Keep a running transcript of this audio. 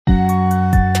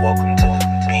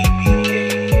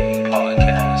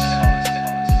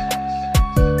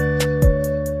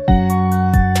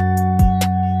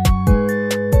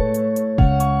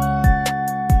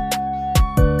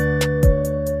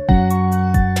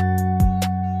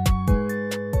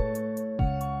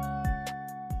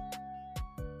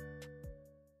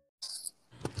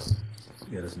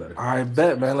I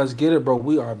bet, man. Let's get it, bro.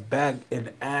 We are back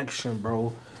in action,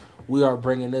 bro. We are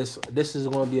bringing this. This is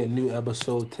going to be a new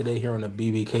episode today here on the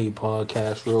BBK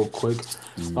podcast. Real quick,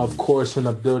 of course, in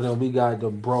the building we got the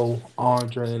bro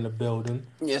Andre in the building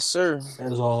Yes, sir.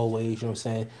 as always. You know what I'm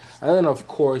saying? And then, of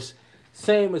course,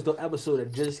 same as the episode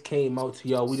that just came out to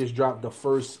y'all. We just dropped the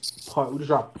first part. We just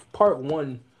dropped part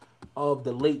one of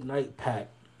the late night pack.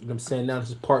 You know what I'm saying? Now this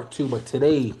is part two. But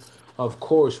today, of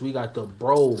course, we got the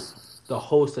bro, the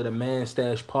host of the Man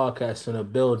Stash podcast in the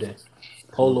building,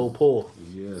 Polo Smoking. Paul.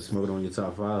 Yeah, smoking on your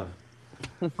top five.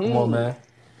 Come on, man.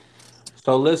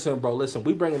 So listen, bro, listen,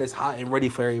 we bringing this hot and ready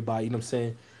for everybody. You know what I'm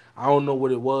saying? I don't know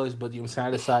what it was, but you know what I'm saying?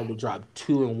 I decided to drop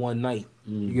two in one night.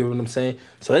 You get what I'm saying?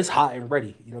 So it's hot and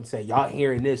ready. You know what I'm saying? Y'all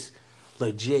hearing this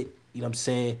legit, you know what I'm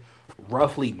saying?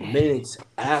 Roughly minutes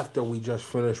after we just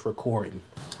finished recording.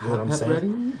 You know what Hot I'm pepper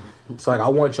saying? ready? So like I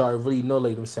want y'all to really know,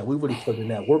 like I'm saying, we really put in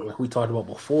that work like we talked about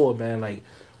before, man. Like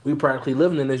we practically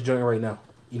living in this joint right now.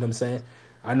 You know what I'm saying?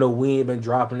 I know we ain't been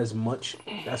dropping as much.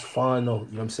 That's fine though. You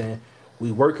know what I'm saying?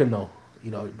 We working though. You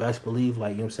know, best believe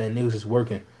like you know what I'm saying, niggas is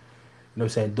working. You know what I'm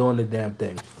saying, doing the damn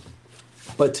thing.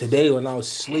 But today when I was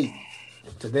asleep,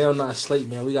 today I'm not asleep,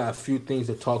 man. We got a few things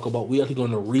to talk about. We actually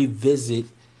gonna revisit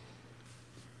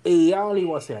I don't even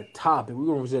want to say a topic. We're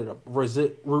gonna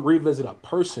revisit a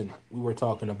person we were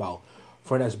talking about.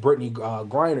 For that's Brittany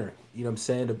Griner. You know what I'm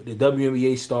saying? The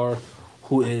WNBA star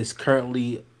who is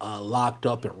currently locked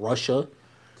up in Russia.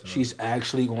 Tough. She's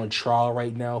actually on trial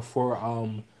right now for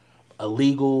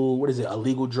illegal. What is it?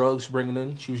 Illegal drugs bringing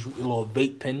in. She was a little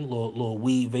vape pen, little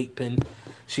weed vape pen.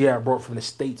 She had brought from the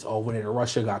states over there to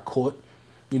Russia. Got caught.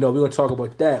 You know, we're gonna talk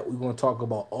about that. We're gonna talk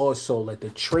about also like the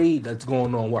trade that's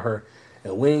going on with her.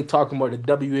 And we ain't talking about the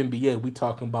WNBA. We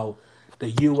talking about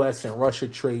the US and Russia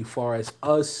trade far as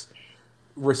us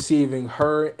receiving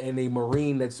her and a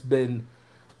Marine that's been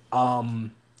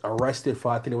arrested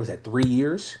for I think it was at 3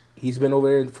 years. He's been over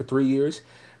there for 3 years.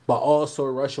 But also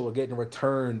Russia will get in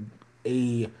return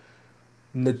a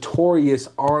notorious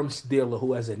arms dealer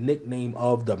who has a nickname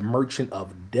of the Merchant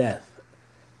of Death.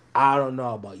 I don't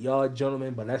know about y'all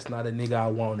gentlemen, but that's not a nigga I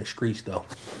want on the streets though.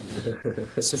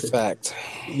 It's a fact.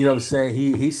 You know what I'm saying?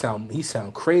 He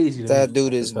sound crazy to me. That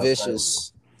dude That's a is tough title.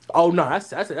 vicious. Oh no,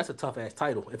 that's a tough ass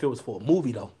title. If it was for a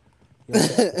movie though, you know what I'm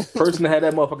saying? Person that had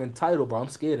that motherfucking title, bro, I'm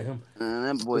scared of him. Man,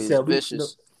 that They boy is said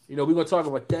vicious. we're gonna talk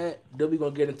about that. Then we're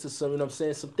gonna get into some, you know what I'm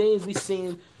saying, some things we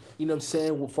seen, you know what I'm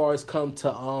saying, as far as come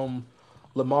to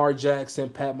Lamar Jackson,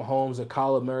 Pat Mahomes, and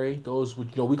Kyler Murray. Those you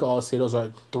know, we can all say those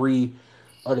are three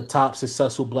of the top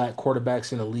successful black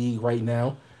quarterbacks in the league right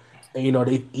now. And you know,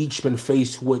 they've each been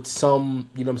faced with some,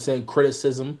 you know what I'm saying,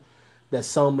 criticism that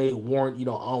some may warrant, you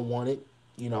know, unwanted,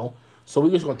 you know. So we're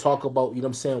just gonna talk about, you know what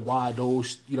I'm saying, why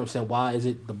those, you know what I'm saying, why is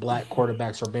it the black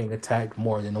quarterbacks are being attacked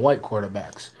more than the white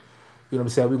quarterbacks? You know what I'm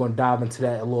saying? We're gonna dive into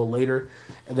that a little later.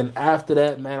 And then after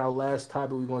that, man, our last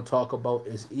topic we're gonna talk about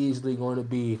is easily going to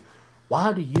be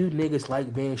why do you niggas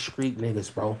like being street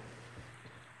niggas, bro?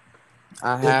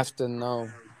 I It have to know.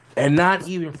 and not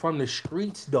even from the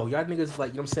streets though. Y'all niggas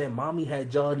like, you know what I'm saying? Mommy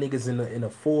had y'all niggas in a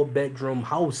 4 bedroom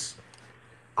house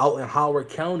out in Howard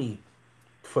County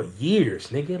for years,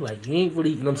 nigga. Like you ain't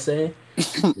really, you know what I'm saying?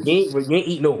 You ain't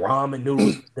eat no ramen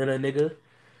noodles for dinner, nigga.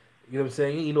 You know what I'm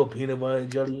saying? You ain't eat no peanut butter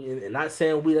and jelly. And not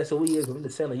saying we that's what we is, but I'm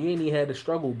just saying like, you ain't even had the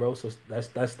struggle, bro. So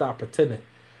that's stop pretending.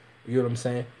 You know what I'm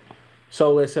saying?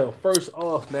 So let's first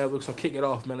off, man, we're gonna kick it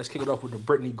off, man. Let's kick it off with the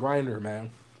Brittany Grinder, man.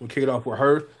 We'll kick it off with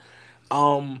her.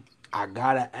 I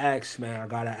gotta ask, man. I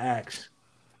gotta ask,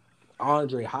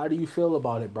 Andre, how do you feel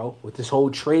about it, bro? With this whole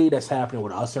trade that's happening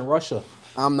with us and Russia?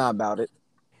 I'm not about it.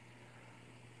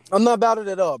 I'm not about it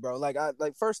at all, bro. Like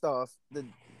first off, the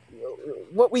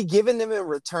what we giving them in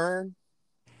return,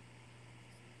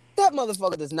 that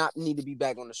motherfucker does not need to be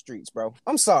back on the streets, bro.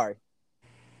 I'm sorry.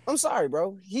 I'm sorry,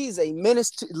 bro. He's a menace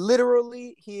to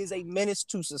literally, he is a menace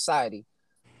to society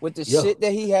with the Yeah, shit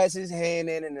that he has his hand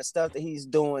in and the stuff that he's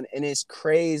doing. And it's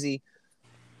crazy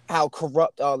how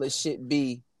corrupt all this shit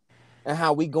be and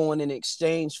how we going in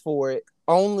exchange for it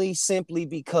only simply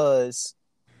because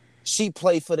she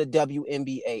played for the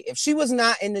WNBA. If she was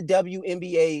not in the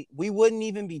WNBA, we wouldn't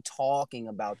even be talking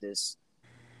about this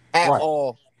at right,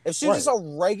 all. If she was right. just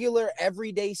a regular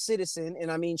everyday citizen,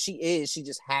 and I mean she is, she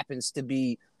just happens to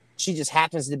be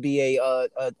a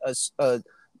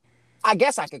I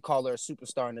guess I could call her a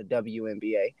superstar in the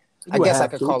WNBA. I You would guess I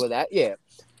have could to. call her that. Yeah.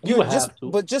 You You're would just have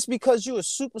to. but just because you're a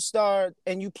superstar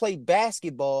and you play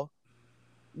basketball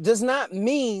does not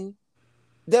mean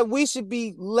that we should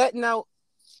be letting out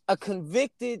a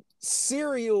convicted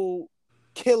serial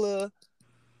killer,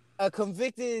 a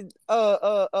convicted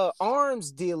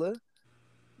arms dealer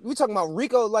we talking about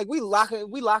Rico, like we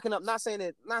locking up. Not saying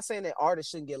that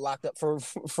artists shouldn't get locked up for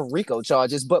Rico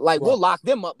charges, but like we'll Well, lock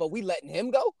them up, but we letting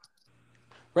him go.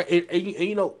 right, and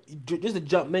you know, just to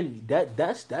jump in,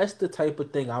 that's the type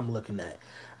of thing I'm looking at.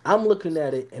 I'm looking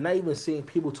at it, and I even seeing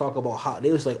people talk about how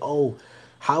they was like, "Oh,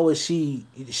 how is she?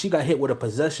 She got hit with a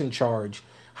possession charge.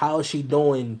 How is she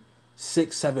doing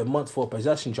 6, 7 months for a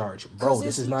possession charge, Cause bro? This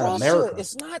it's is not Russia. America.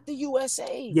 It's not the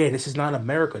USA. Yeah, this is not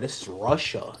America. This is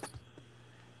Russia.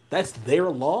 That's their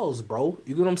laws, bro.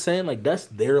 You know what I'm saying? Like that's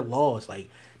their laws. Like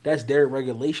that's their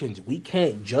regulations. We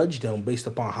can't judge them based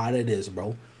upon how that is,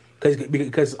 bro.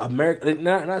 Because America,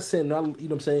 not saying not, you know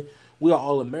what I'm saying. We are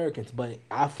all Americans, but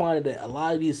I find that a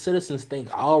lot of these citizens think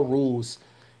our rules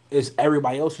is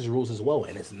everybody else's rules as well,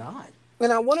 and it's not.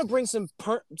 And I want to bring some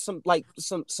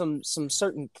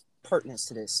certain pertinence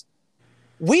to this.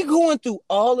 We going through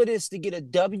all of this to get a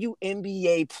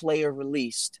WNBA player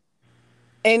released.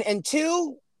 And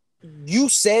until you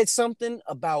said something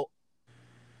about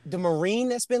the Marine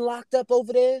that's been locked up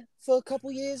over there for a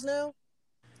couple years now,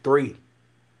 3,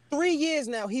 3 years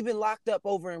now, he been locked up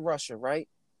over in Russia, right?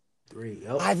 3.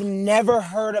 Yep. I've never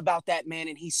heard about that man,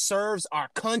 and he serves our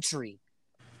country.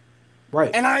 Right.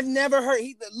 And I've never heard,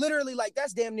 he literally, like,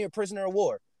 that's damn near prisoner of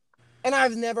war. And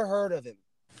I've never heard of him.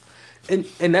 And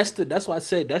that's why I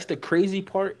said that's the crazy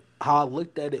part. How I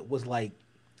looked at it was like,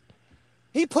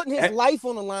 He putting his life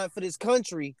on the line for this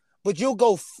country, but you'll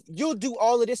do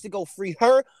all of this to go free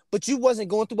her, but you wasn't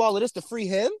going through all of this to free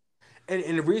him. and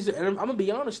the reason, and I'm gonna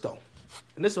be honest though,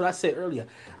 and this is what I said earlier.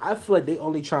 I feel like they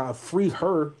only try to free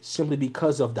her simply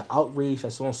because of the outrage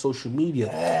that's on social media.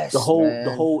 Yes, The man.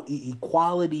 whole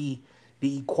equality,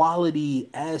 the equality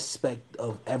aspect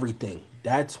of everything.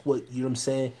 That's what you know what I'm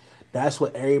saying. That's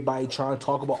what everybody trying to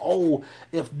talk about. Oh,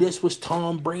 if this was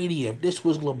Tom Brady, if this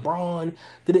was LeBron,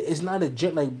 it's not a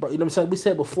like bro, you know what I'm saying. We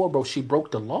said before, bro. She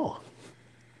broke the law.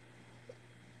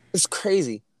 It's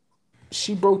crazy.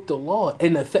 She broke the law,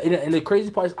 and the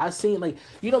crazy part is I seen like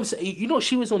you know what I'm saying. You know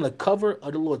she was on the cover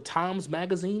of the little Times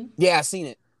magazine, Yeah, I seen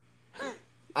it.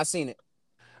 I seen it.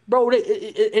 bro. And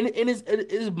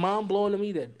it is mind blowing to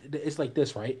me that it's like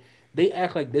this, right? They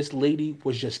act like this lady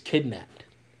was just kidnapped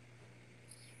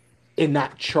and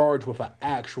not charged with an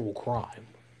actual crime.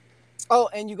 Oh,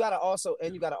 and you gotta also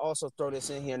throw this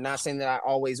in here. Not saying that I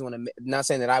always want to, not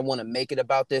saying that I want to make it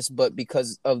about this, but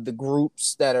because of the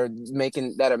groups that are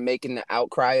making the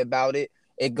outcry about it,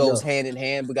 it goes Yeah. hand in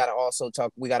hand. We gotta also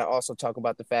talk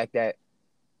about the fact that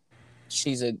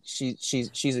she's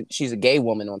a gay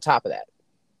woman on top of that.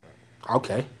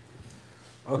 Okay.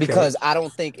 Okay. Because I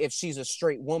don't think if she's a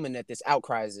straight woman that this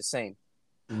outcry is the same.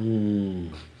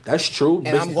 Mm, that's true.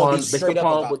 And I'm gonna be Based straight up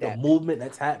upon about with the that. movement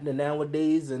that's happening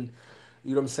nowadays, and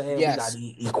you know what I'm saying. We got Yes.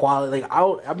 equality. Like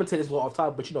I've been saying this off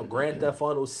top, but you know, Grand Theft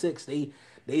Auto 6, they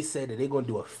said that they're gonna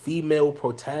do a female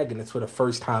protagonist for the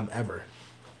first time ever.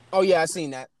 Oh yeah, I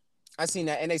seen that. I seen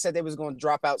that, and they said they was going to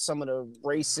drop out some of the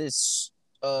racist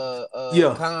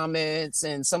Yeah. comments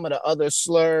and some of the other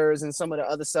slurs and some of the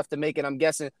other stuff to make it. I'm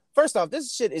guessing. First off,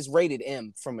 this shit is rated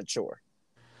M for mature.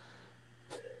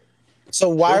 So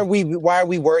True. why are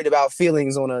we worried about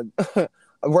feelings on a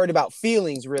worried about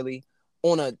feelings really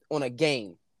on a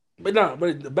game? But no,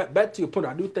 but back to your point,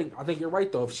 I think you're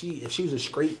right though. If she was a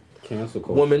straight Cancel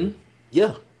culture. woman,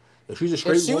 yeah. If she's a If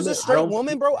straight she was a woman, I straight don't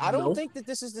woman, bro, I don't no think that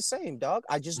this is the same, dog.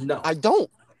 no. I don't.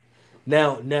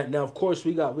 Now, of course,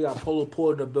 we got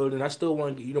Polo in the building. I still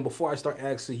want to, before I start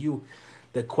asking you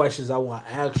the questions I want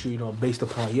to ask you, based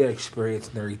upon your experience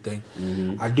and everything,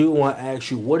 I do want to ask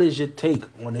you, what is your take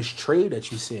on this trade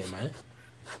that you seeing, man?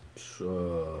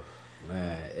 Sure,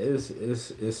 man,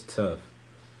 it's tough.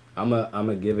 I'm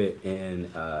gonna give it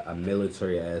in a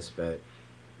military aspect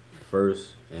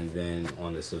first, and then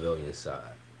on the civilian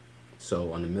side.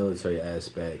 So on the military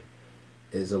aspect,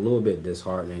 it's a little bit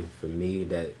disheartening for me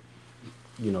that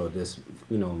this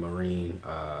Marine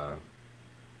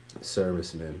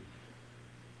serviceman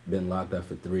been locked up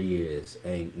for 3 years.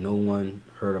 Ain't no one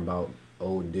heard about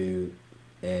old dude,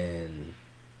 and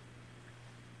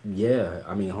yeah,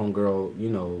 I mean,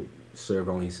 homegirl, served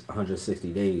only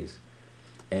 160 days.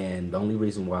 And the only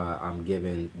reason why I'm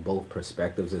giving both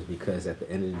perspectives is because at the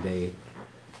end of the day,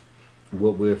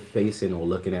 what we're facing or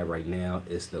looking at right now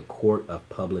is the court of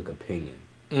public opinion.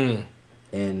 Mm.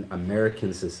 In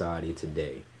American society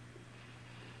today,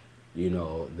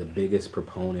 the biggest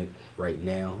proponent right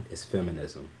now is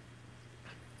feminism.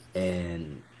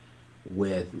 And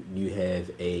with you have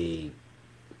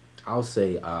I'll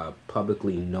say a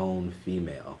publicly known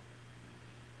female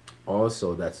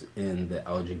also that's in the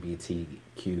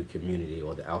LGBTQ community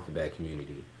or the alphabet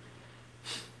community,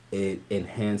 it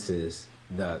enhances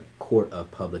the court of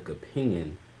public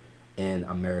opinion in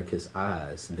America's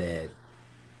eyes that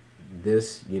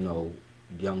this,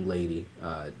 young lady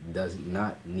does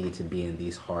not need to be in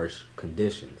these harsh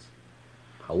conditions.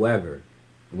 However,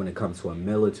 when it comes to a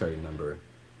military member,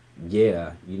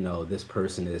 yeah, this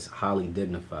person is highly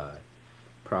dignified,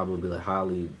 probably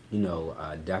highly,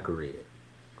 decorated.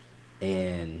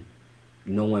 And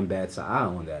no one bats an eye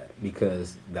on that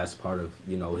because that's part of,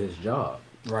 his job.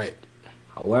 Right.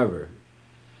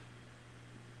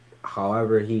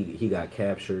 However, he got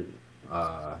captured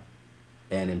uh,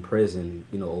 and imprisoned,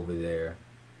 over there.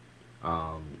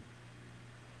 Um,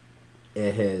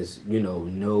 it has,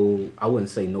 no, I wouldn't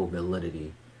say no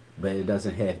validity, but it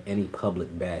doesn't have any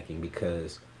public backing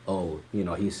because, oh,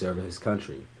 he's serving his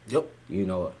country. Yep.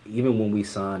 Even when we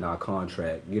signed our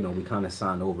contract, we kind of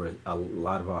signed over a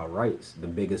lot of our rights. The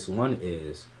biggest one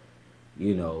is,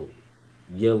 you know,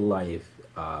 your life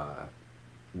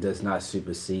does not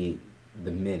supersede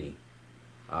the many.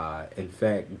 In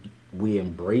fact, we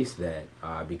embrace that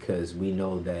because we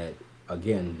know that,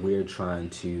 again, we're trying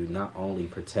to not only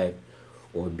protect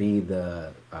or be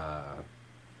the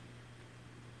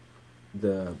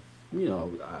the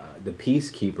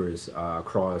peacekeepers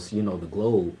across the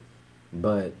globe,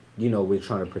 but we're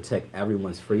trying to protect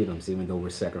everyone's freedoms, even though we're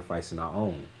sacrificing our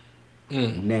own.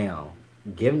 Mm. Now,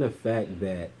 given the fact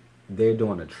that they're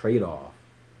doing a trade-off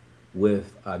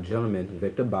with a gentleman,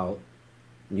 Victor Bout,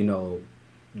 you know,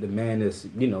 the man is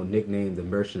nicknamed the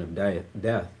Merchant of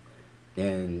Death,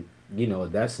 and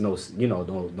that's no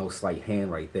slight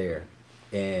hand right there.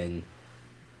 And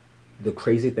the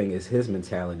crazy thing is, his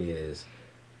mentality is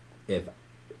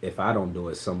if I don't do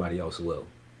it, somebody else will.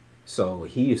 So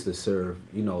he used to serve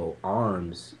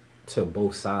arms to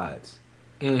both sides.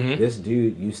 Mm-hmm. This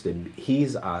dude used to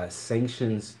he's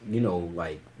sanctions,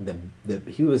 like the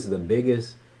he was the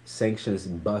biggest sanctions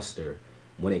buster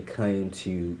when it came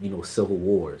to civil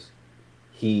wars.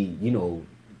 He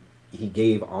he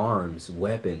gave arms,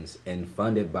 weapons, and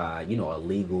funded by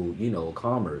illegal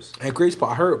commerce. And great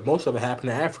spot. I heard most of it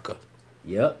happened in Africa.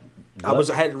 Yep. I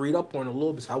had to read up on it a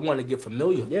little bit. So I wanted to get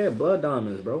familiar. Yeah, blood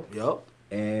diamonds, bro. Yep.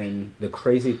 And the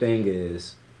crazy thing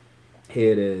is,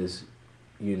 here it is,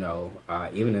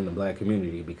 even in the black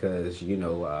community, because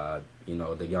the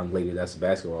young lady that's a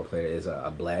basketball player is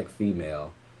a black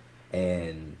female,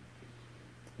 and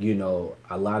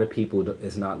a lot of people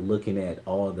is not looking at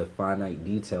all the finite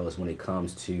details when it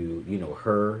comes to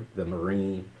her, the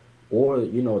Marine, or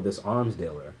this arms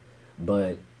dealer,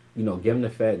 but given the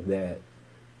fact that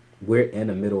we're in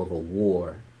the middle of a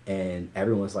war and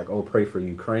everyone's like, oh, pray for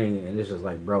Ukraine. And it's just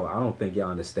like, bro, I don't think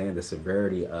y'all understand the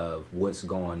severity of what's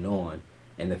going on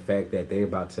and the fact that they're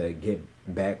about to get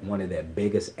back one of their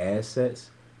biggest assets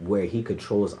where he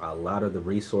controls a lot of the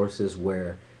resources,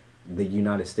 where the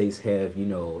United States have,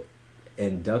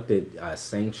 inducted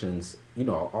sanctions,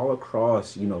 all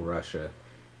across, Russia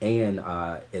and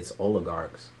its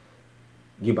oligarchs.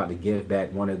 You're about to give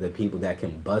back one of the people that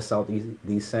can bust out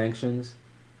these sanctions,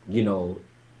 you know,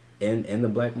 in the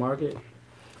black market.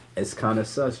 It's kind of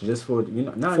sus just for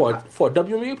not For a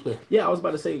WNBA player. yeah, I was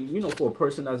about to say, for a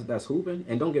person that's hooping,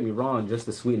 and don't get me wrong, just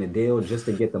to sweeten the deal, just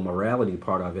to get the morality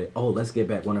part of it. Oh, let's get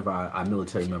back one of our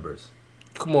military members.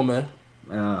 Come on, man.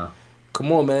 Uh,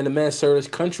 Come on, man. The man served his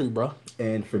country, bro.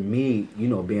 and for me,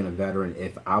 being a veteran,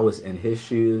 if I was in his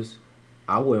shoes,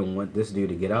 I wouldn't want this dude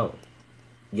to get out.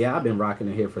 Yeah, I've been rocking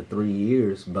it here for 3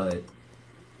 years, but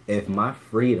if my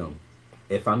freedom,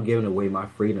 if I'm giving away my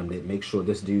freedom to make sure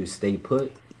this dude stay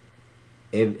put,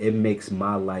 it makes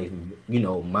my life,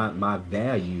 my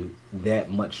value that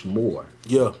much more.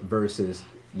 Yeah. Versus,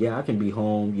 yeah, I can be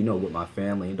home, with my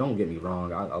family. And don't get me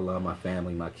wrong, I love my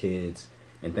family, my kids,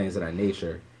 and things of that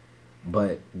nature.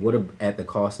 But what at the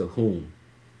cost of whom?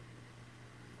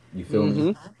 You feel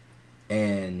me? Mm-hmm.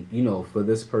 And for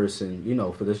this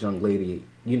person, for this young lady,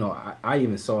 I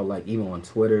even saw, like, even on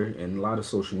Twitter and a lot of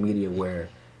social media, where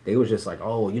they was just like,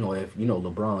 oh, if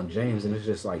LeBron James, and it's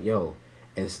just like, yo,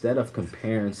 instead of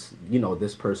comparing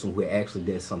this person who actually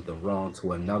did something wrong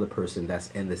to another person that's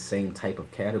in the same type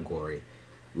of category,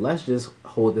 let's just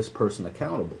hold this person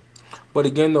accountable. But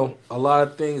again, though, a lot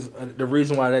of things. The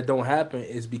reason why that don't happen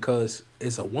is because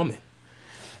it's a woman,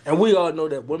 and we all know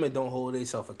that women don't hold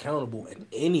themselves accountable in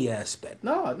any aspect.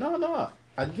 No, no, no.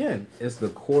 Again, it's the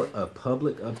court of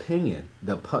public opinion.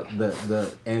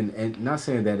 And not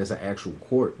saying that it's an actual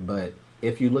court, but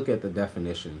if you look at the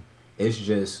definition, it's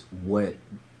just what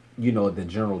the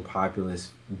general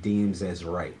populace deems as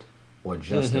right or Mm-hmm.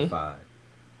 justified.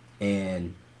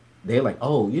 And they're like,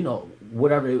 oh,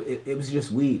 whatever. It was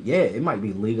just weed. Yeah, it might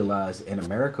be legalized in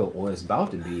America, or it's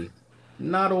about to be.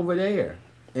 Not over there.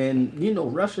 And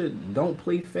Russia don't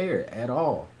play fair at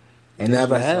all. And it's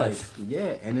Never just like, have.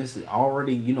 yeah, and it's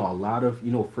already a lot of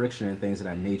friction and things of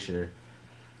that nature.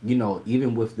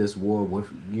 Even with this war with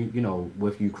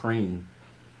with Ukraine,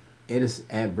 it is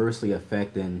adversely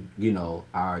affecting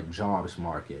our jobs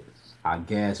market, our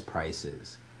gas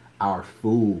prices, our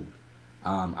food,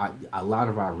 a lot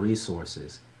of our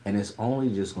resources, and it's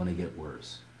only just going to get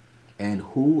worse. And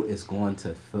who is going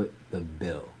to foot the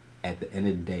bill at the end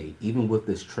of the day, even with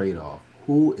this trade off?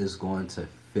 Who is going to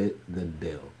fit the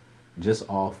bill just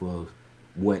off of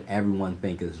what everyone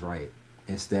think is right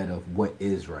instead of what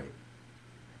is right?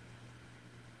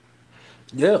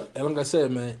 Yeah, and like I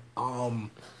said, man,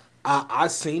 I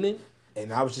seen it,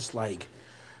 and I was just like,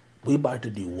 we about to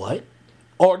do what?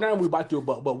 Or not we about to do,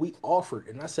 but we offered,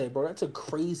 and I said, bro, that's a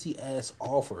crazy ass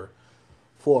offer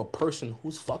for a person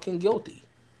who's fucking guilty.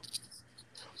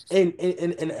 And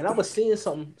I was seeing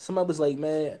something. Somebody was like,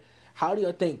 man, how do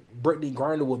y'all think Brittany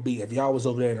Griner would be if y'all was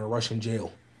over there in a Russian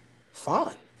jail?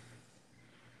 Fine,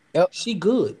 Yep. she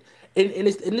good. And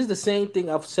it's the same thing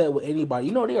I've said with anybody.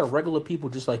 You know, they are regular people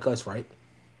just like us, right?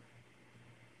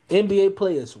 NBA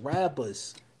players,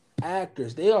 rappers,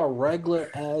 actors, they are regular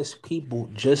ass people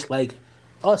just like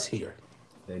us here.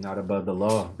 They're not above the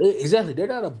law. Exactly. They're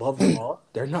not above the law.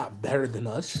 They're not better than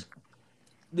us.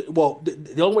 Well,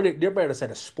 the only way they're better is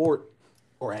at a sport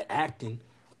or at acting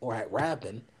or at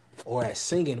rapping or at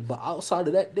singing. But outside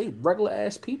of that, they regular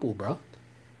ass people, bro.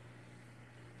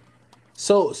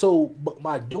 But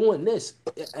by doing this,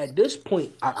 at this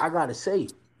point, I gotta say,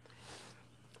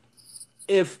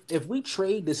 if we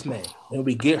trade this man and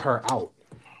we get her out,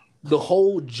 the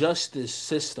whole justice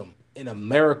system in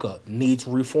America needs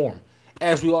reform,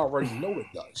 as we already know it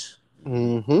does.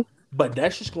 Mm-hmm. But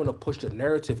that's just going to push the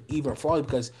narrative even farther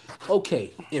because,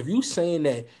 okay, if you saying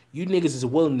that you niggas is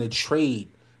willing to trade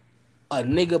a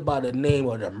nigga by the name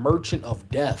of the Merchant of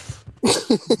Death,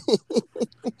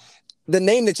 The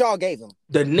name that y'all gave him.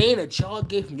 the name that y'all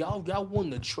gave him, y'all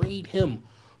willing to trade him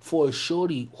for a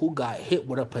shorty who got hit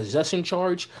with a possession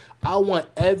charge. I want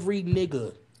every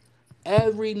nigga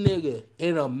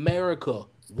in America,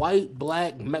 white,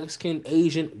 black, Mexican,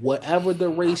 Asian, whatever the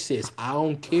race is, I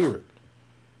don't care.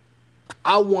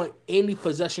 I want any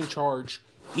possession charge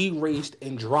erased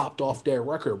and dropped off their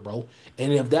record, bro.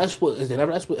 And if that's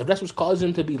what's causing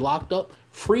them to be locked up,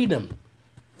 free them,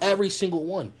 every single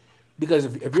one. Because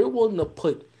if you're willing to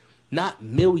put not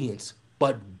millions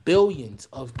but billions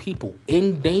of people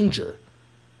in danger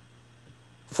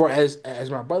for as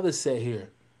my brother said here,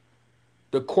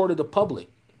 the court of the public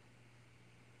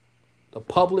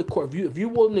court. If you're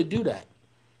willing to do that,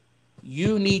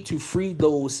 you need to free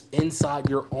those inside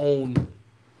your own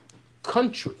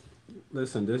country.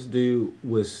 Listen, this dude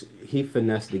he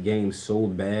finessed the game so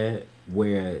bad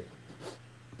where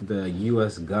the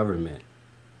U.S. government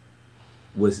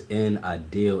was in a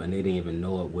deal and they didn't even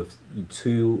know it with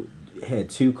two had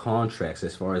two contracts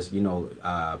as far as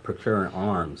procuring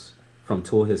arms from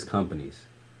two of his companies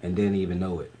and didn't even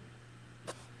know it.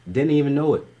 Didn't even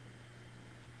know it.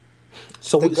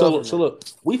 So The we so government. look,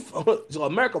 we so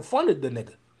America funded the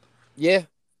nigga, Yeah.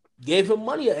 gave him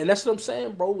money, and that's what I'm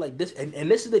saying, bro. Like this, and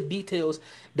this is the details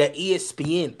that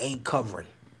ESPN ain't covering.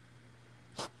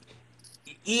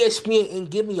 ESPN ain't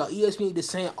giving y'all. ESPN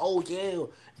just saying, oh yeah,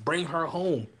 bring her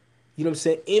home. You know what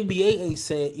I'm saying? NBA ain't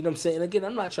saying, you know what I'm saying? And again,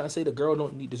 I'm not trying to say the girl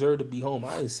don't deserve to be home.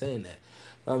 I ain't saying that.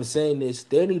 I'm saying this,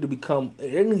 there need to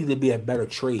be a better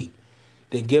trade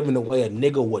than giving away a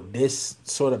nigga with this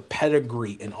sort of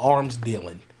pedigree and arms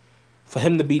dealing for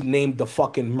him to be named the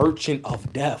fucking Merchant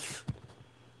of Death.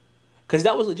 Because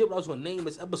that was legit what I was going to name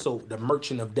this episode, The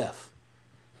Merchant of Death.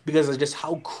 Because of just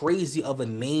how crazy of a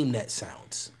name that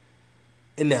sounds.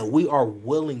 And that we are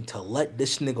willing to let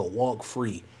this nigga walk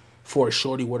free for a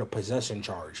shorty with a possession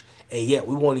charge. And yet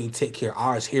we won't even take care of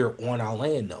ours here on our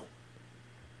land though.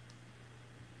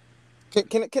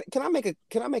 Can I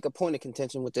make a point of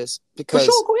contention with this? For sure, Because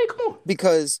go ahead, come on.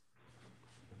 because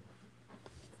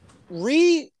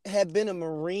Reed had been a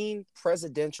Marine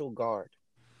presidential guard.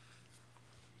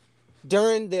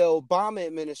 During the Obama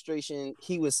administration,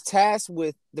 he was tasked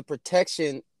with the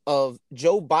protection of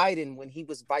Joe Biden when he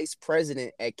was vice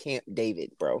president at Camp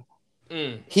David, bro.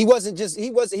 He wasn't just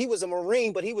he was a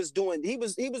Marine, but he was doing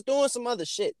some other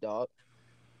shit, dog.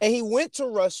 And he went to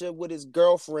Russia with his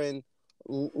girlfriend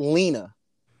Lena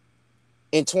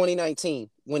in 2019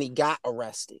 when he got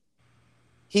arrested.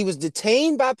 He was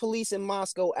detained by police in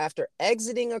Moscow after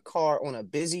exiting a car on a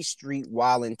busy street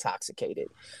while intoxicated.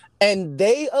 And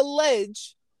they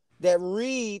allege that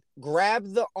Reed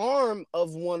grabbed the arm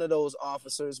of one of those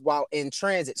officers while in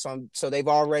transit. So they've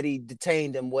already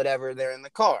detained him, whatever, they're in the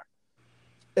car.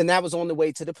 and that was on the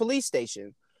way to the police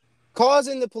station,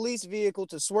 causing the police vehicle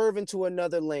to swerve into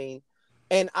another lane,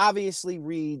 and obviously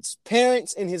reads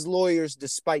parents and his lawyers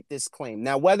despite this claim.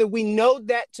 Now, whether we know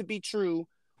that to be true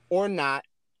or not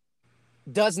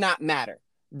does not matter.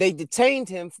 They detained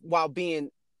him while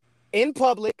being in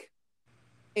public,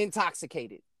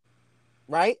 intoxicated,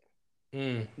 right?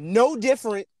 No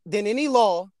different than any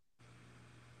law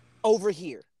over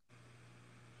here.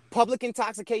 Public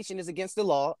intoxication is against the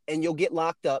law, and you'll get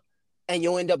locked up, and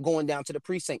you'll end up going down to the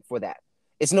precinct for that.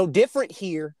 It's no different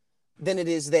here than it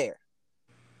is there.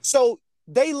 So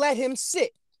they let him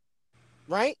sit,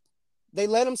 right? They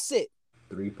let him sit.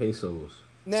 3 pesos.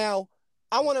 Now,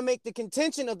 I want to make the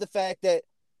contention of the fact that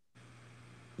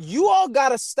you all got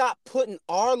to stop putting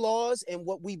our laws and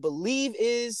what we believe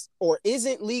is or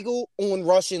isn't legal on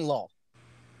Russian law.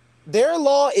 Their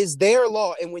law is their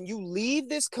law. And when you leave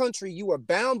this country, you are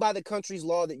bound by the country's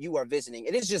law that you are visiting.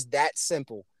 It is just that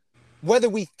simple. Whether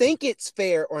we think it's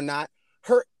fair or not,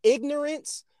 her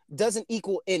ignorance doesn't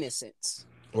equal innocence.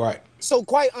 Right. So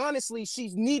quite honestly, she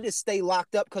need to stay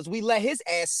locked up because we let his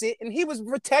ass sit, and he was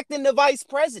protecting the vice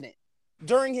president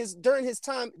during his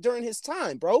time,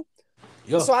 bro.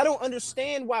 Yeah. So I don't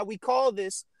understand why we call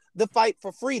this the fight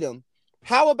for freedom.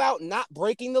 How about not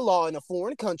breaking the law in a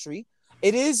foreign country?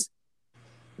 It is,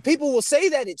 people will say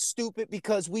that it's stupid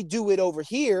because we do it over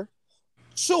here.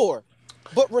 Sure,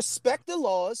 but respect the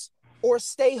laws or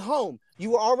stay home.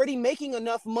 You were already making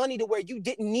enough money to where you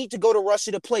didn't need to go to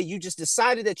Russia to play. You just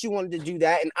decided that you wanted to do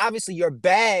that. And obviously your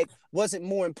bag wasn't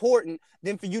more important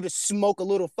than for you to smoke a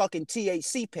little fucking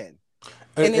THC pen.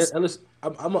 And listen,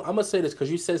 I'm going to say this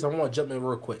because you said something. I want to jump in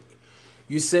real quick.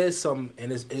 You said something,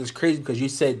 and it's crazy because you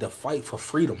said the fight for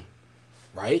freedom,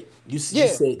 right? You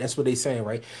said that's what they saying,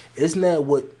 right? Isn't that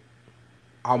what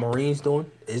our Marines doing?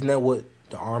 Isn't that what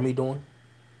the Army doing?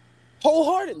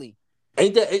 Wholeheartedly.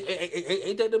 Ain't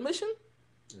that the mission?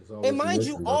 And mind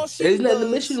you, all she isn't that the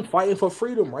mission, fighting for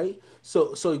freedom, right?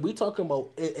 So we talking about,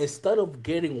 instead of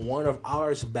getting one of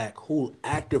ours back who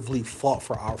actively fought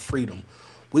for our freedom,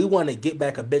 we want to get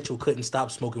back a bitch who couldn't stop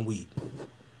smoking weed.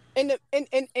 And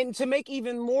to make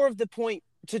even more of the point,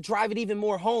 to drive it even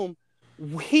more home,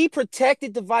 he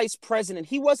protected the vice president.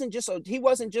 He wasn't just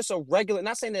a regular.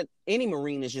 Not saying that any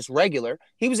Marine is just regular.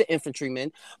 He was an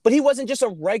infantryman, but he wasn't just a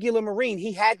regular Marine.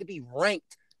 He had to be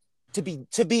ranked to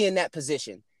be in that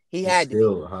position. He had to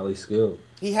be highly skilled.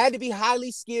 He had to be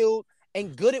highly skilled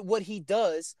and good at what he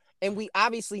does. And we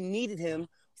obviously needed him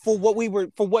for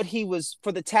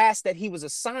the task that he was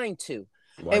assigned to.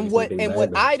 And what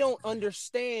I don't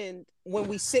understand when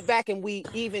we sit back and we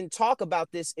even talk about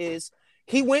this is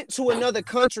he went to another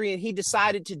country and he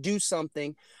decided to do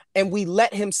something, and we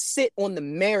let him sit on the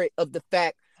merit of the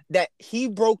fact that he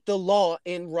broke the law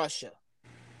in Russia,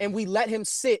 and we let him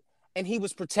sit, and he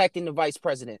was protecting the vice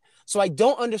president. So I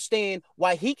don't understand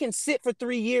why he can sit for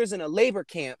 3 years in a labor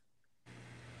camp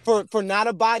for not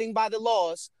abiding by the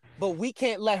laws, but we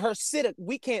can't let her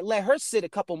sit a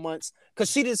couple months because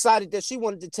she decided that she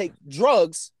wanted to take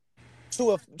drugs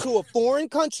to a foreign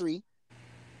country,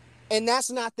 and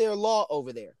that's not their law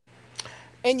over there.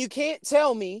 And you can't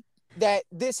tell me that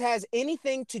this has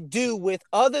anything to do with,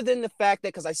 other than the fact that,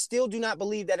 because I still do not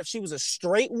believe that if she was a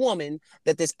straight woman,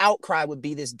 that this outcry would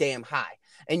be this damn high.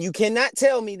 And you cannot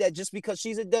tell me that just because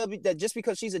she's a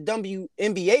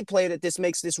WNBA player, that this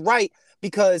makes this right,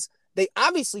 because they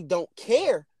obviously don't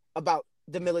care about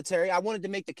the military. I wanted to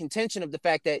make the contention of the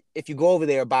fact that if you go over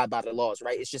there, abide by the laws,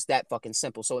 right? It's just that fucking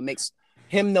simple. So it makes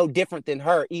him no different than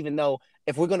her, even though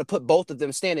if we're going to put both of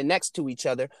them standing next to each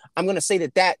other, I'm going to say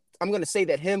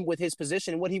that him, with his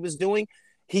position and what he was doing,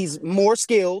 he's more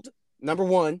skilled, number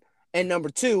one, and number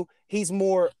two, he's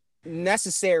more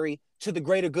necessary to the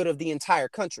greater good of the entire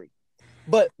country.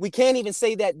 But we can't even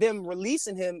say that them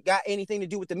releasing him got anything to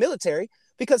do with the military,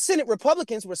 because Senate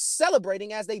Republicans were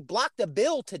celebrating as they blocked a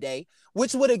bill today,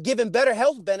 which would have given better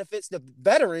health benefits to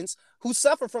veterans who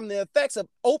suffer from the effects of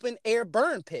open air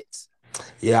burn pits.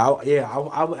 Yeah,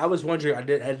 I was wondering.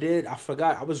 I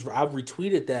forgot. I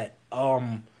retweeted that.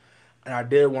 And I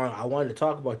wanted to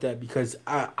talk about that because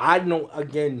I don't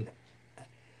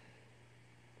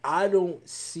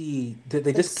see that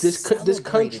this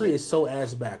country is so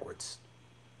ass backwards,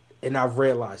 and I've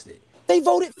realized it. They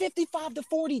voted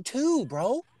 55-42,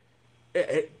 bro.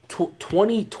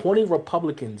 20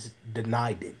 Republicans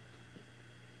denied it.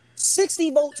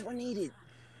 60 votes were needed.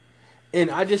 And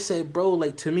I just said, bro,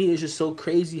 like, to me, it's just so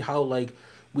crazy how, like,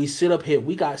 we sit up here.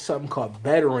 We got something called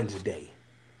Veterans Day.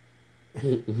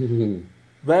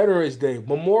 Veterans Day,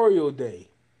 Memorial Day.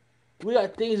 We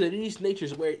got things of these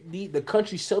natures where the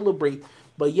country celebrate,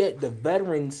 but yet the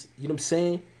veterans, you know what I'm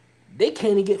saying, They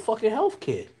can't even get fucking health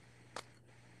care.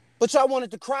 But y'all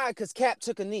wanted to cry because Cap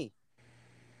took a knee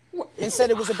and said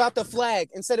it was about the flag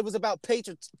and said it was about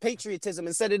patriotism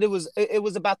and said it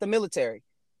was about the military.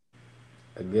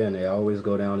 Again, they always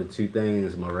go down to two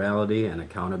things: morality and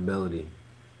accountability.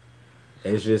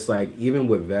 It's just like even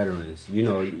with veterans,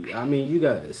 I mean, you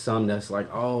got some that's like,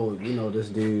 oh, this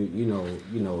dude,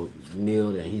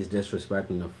 kneeled and he's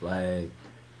disrespecting the flag.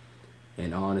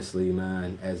 And honestly,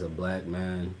 man, as a black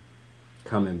man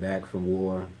coming back from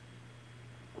war,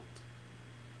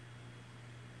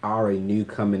 I already knew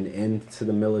coming into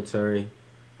the military,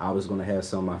 I was gonna have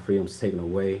some of my freedoms taken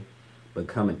away. But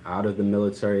coming out of the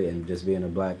military and just being a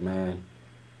black man,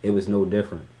 it was no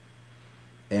different.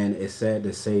 And it's sad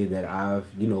to say that I've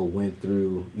went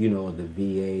through the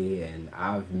VA, and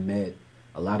I've met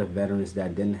a lot of veterans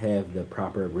that didn't have the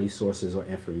proper resources or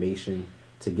information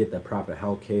to get the proper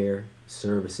health care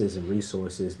services and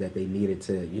resources that they needed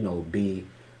to be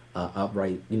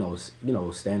upright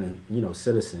standing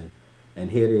citizen. And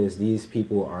here it is, these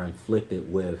people are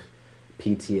inflicted with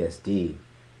PTSD,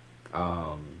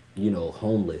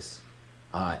 homeless,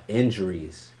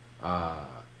 injuries,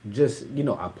 just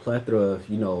a plethora of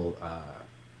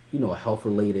health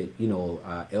related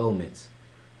ailments,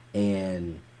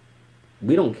 and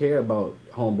we don't care about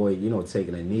homeboy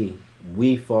taking a knee.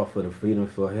 We fought for the freedom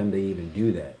for him to even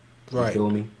do that. You Right. feel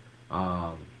me?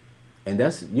 Um, and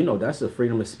that's a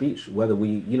freedom of speech, whether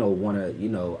we want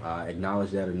to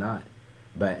acknowledge that or not.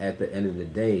 But at the end of the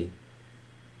day,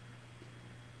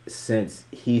 since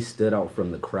he stood out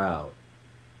from the crowd,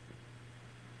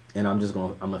 and I'm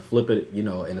gonna flip it, in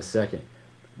a second.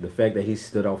 The fact that he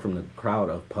stood out from the crowd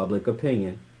of public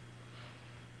opinion,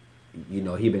 he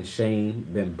been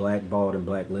shamed, been blackballed and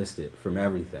blacklisted from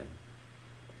everything.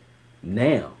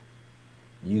 Now,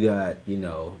 you got,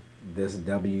 this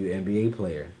WNBA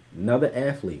player, another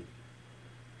athlete,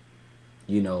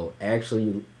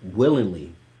 actually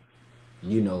willingly,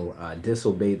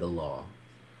 disobeyed the law.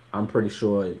 I'm pretty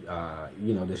sure,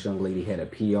 this young lady had a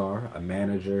PR, a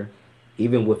manager,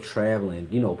 even with traveling,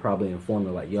 probably informed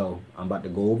her like, yo, I'm about to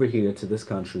go over here to this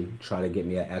country, try to get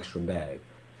me an extra bag.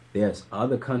 There's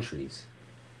other countries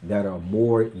that are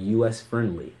more U.S.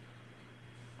 friendly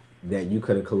that you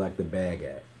could have collected the bag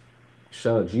at.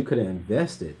 Shugs, you could have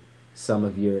invested some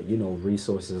of your,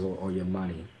 resources or your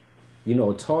money.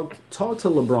 Talk to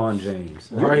LeBron James.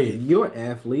 Right. You're an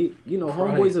athlete. Right.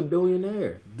 Homeboy's a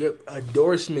billionaire. Get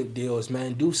endorsement deals,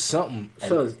 man. Do something.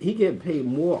 Shugs, he get paid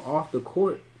more off the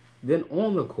court than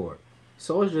on the court.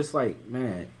 So it's just like,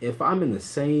 man, if I'm in the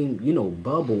same,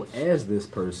 bubble as this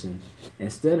person,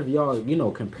 instead of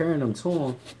y'all, comparing them to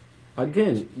him,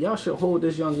 again, y'all should hold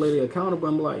this young lady accountable.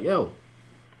 I'm like, yo,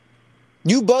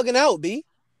 You bugging out, B.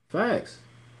 facts.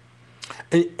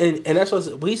 And that's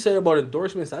what he said about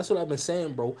endorsements. That's what I've been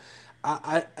saying, bro.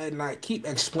 I keep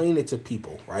explaining it to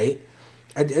people, right?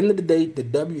 At the end of the day, the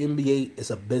WNBA is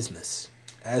a business,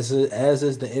 as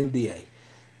is the NBA,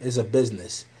 is a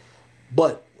business.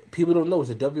 But people don't know is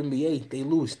the WNBA they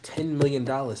lose $10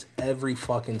 million every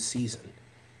fucking season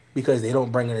because they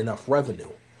don't bring in enough revenue.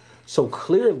 So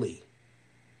clearly,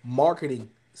 marketing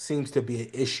seems to be an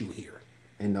issue here.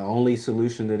 And the only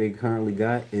solution that they currently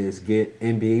got is get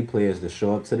NBA players to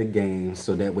show up to the games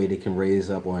so that way they can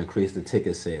raise up or increase the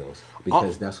ticket sales Uh,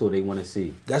 because that's what they want to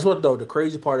see. That's what though the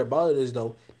crazy part about it is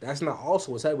though that's not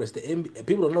also what's happening. It's the NBA,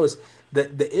 people don't know is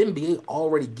that the NBA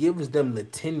already gives them the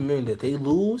 10 million that they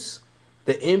lose.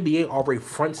 The NBA already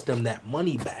fronts them that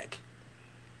money back.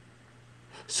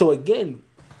 So again,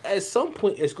 at some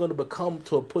point, it's going to become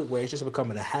to a point where it's just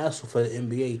becoming a hassle for the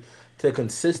NBA to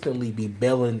consistently be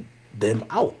bailing them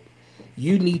out.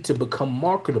 You need to become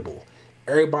marketable.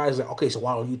 Everybody's like, okay, so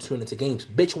why don't you tune into games,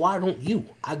 bitch? Why don't you?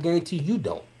 I guarantee you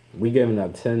don't. We giving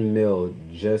up 10 mil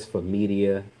just for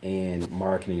media and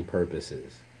marketing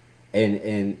purposes.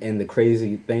 And the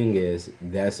crazy thing is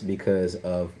that's because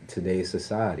of today's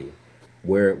society.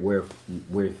 We're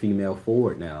female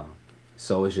forward now.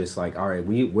 So it's just like, all right,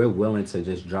 we're willing to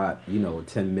just drop,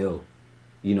 10 mil,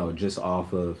 just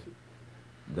off of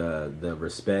the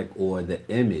respect or the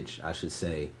image, I should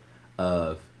say,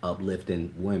 of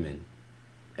uplifting women.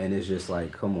 And it's just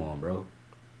like, come on, bro.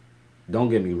 Don't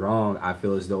get me wrong. I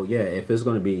feel as though, yeah, if it's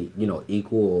going to be,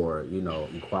 equal or,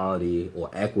 equality or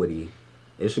equity,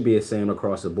 it should be the same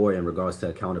across the board in regards to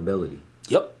accountability.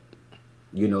 Yep.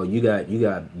 You got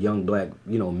young black,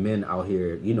 men out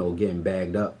here, getting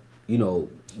bagged up,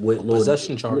 with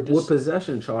Possession with charges.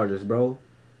 possession charges, bro.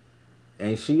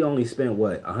 And she only spent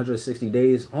what 160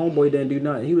 days. Homeboy didn't do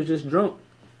nothing. He was just drunk.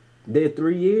 Did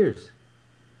 3 years.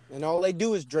 And all they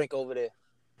do is drink over there.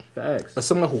 Facts. But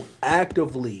someone who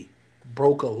actively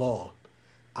broke a law,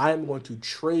 I am going to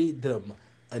trade them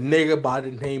a nigga by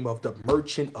the name of the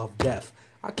Merchant of Death.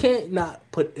 I can't not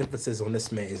put emphasis on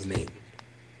this man's name.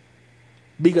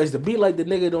 Because to be like the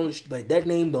nigga don't like that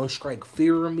name don't strike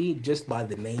fear in me just by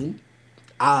the name,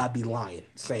 I'd be lying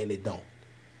saying it don't.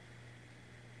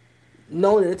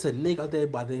 Know that it's a nigga out there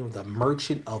by the name of the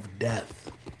Merchant of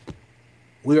Death.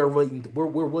 We're willing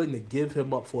to give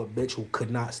him up for a bitch who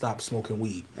could not stop smoking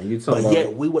weed. And you talking But about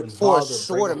yet we wouldn't For a bother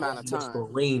short bringing amount of on this time.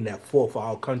 Marine that fought for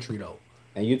our country though.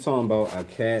 a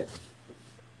cat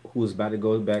who's about to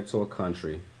go back to a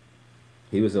country.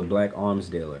 He was a black arms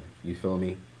dealer. You feel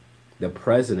me? The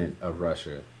president of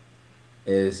Russia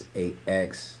is a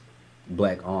ex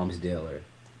black arms dealer,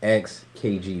 ex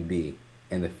KGB,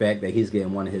 and the fact that he's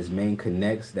getting one of his main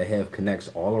connects that have connects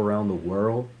all around the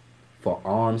world for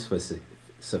arms for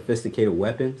sophisticated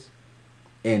weapons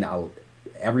and out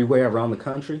everywhere around the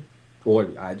country, or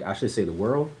I should say the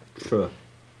world. Sure.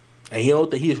 And you don't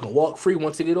think he's gonna walk free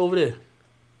once he get over there?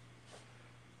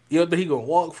 You don't think he gonna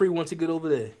walk free once he get over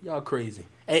there? Y'all crazy.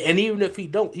 And even if he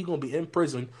don't, he gonna be in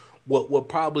prison. What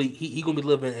probably he gonna be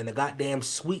living in a goddamn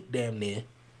suite damn near,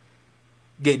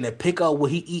 getting to pick out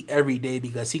what he eat every day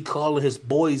because he calling his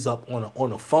boys up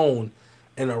on a phone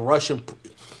in a Russian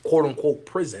quote unquote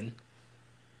prison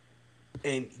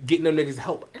and getting them niggas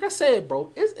help. Like I said,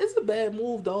 bro, it's a bad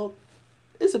move, dog.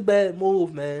 It's a bad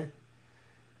move, man.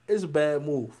 It's a bad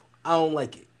move. I don't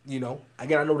like it.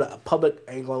 Again, I know the public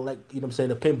ain't gonna like, what I'm saying,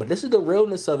 the opinion, but this is the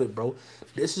realness of it, bro.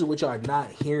 This is what y'all not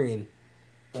hearing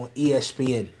on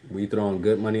ESPN. We throwing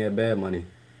good money at bad money.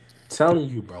 Telling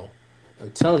you, bro.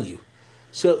 I'm telling you.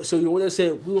 So what I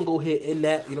said, we're gonna go ahead in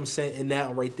that, you know what I'm saying, in that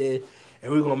one right there,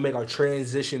 and we're gonna make our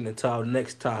transition into our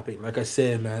next topic. Like I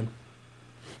said, man,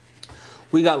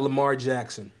 we got Lamar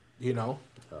Jackson, we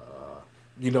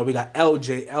got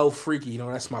LJ, L Freaky,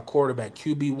 that's my quarterback,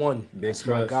 QB1. Big That's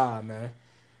my trust. guy, man.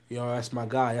 That's my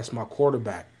guy. That's my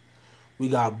quarterback. We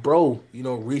got Bro.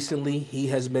 Recently he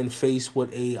has been faced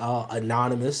with a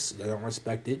anonymous, I don't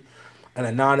respect it, an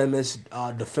anonymous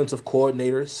defensive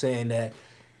coordinator saying that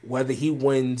whether he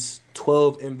wins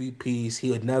 12 MVPs,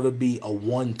 he would never be a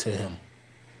one to him.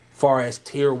 Far as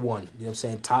tier one,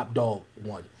 top dog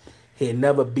one. He'd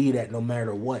never be that no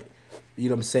matter what. You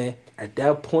know what I'm saying? At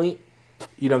that point,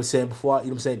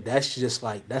 that's just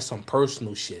like, that's some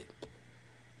personal shit.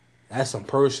 That's some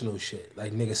personal shit.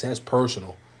 Like, niggas, that's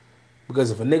personal. Because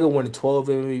if a nigga won 12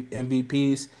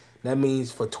 MVPs, that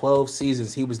means for 12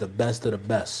 seasons, he was the best of the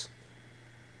best.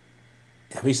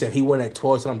 If he said he won at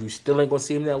 12 times, you still ain't gonna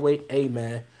see him that way. Hey,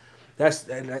 man, that's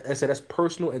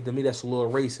personal, and to me, that's a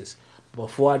little racist.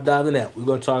 Before I dive in that, we're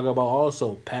gonna talk about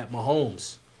also Pat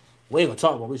Mahomes. We ain't gonna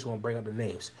talk about. We're just gonna bring up the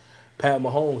names. Pat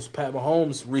Mahomes. Pat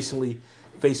Mahomes recently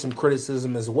faced some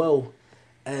criticism as well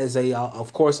as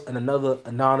of course, another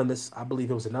anonymous. I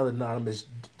believe it was another anonymous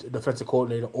defensive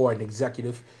coordinator or an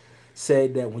executive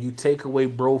said that when you take away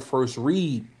Bro first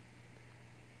read,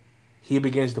 he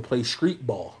begins to play street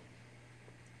ball.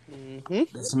 Mm-hmm.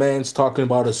 This man's talking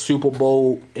about a Super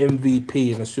Bowl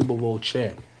MVP and a Super Bowl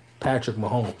champ, Patrick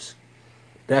Mahomes.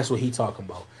 That's what he talking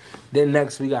about. Then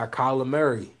next we got Kyler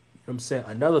Murray. You know what I'm saying?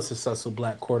 Another successful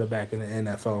black quarterback in the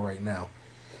NFL right now.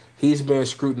 He's been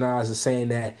scrutinized as saying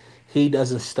that he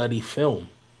doesn't study film.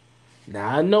 Now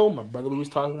I know my brother was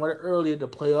talking about it earlier, the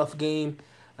playoff game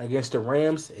against the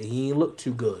Rams, and he ain't look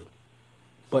too good.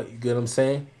 But you get what I'm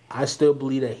saying? I still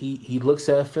believe that he looks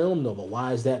at film though, but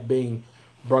why is that being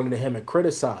brought to him and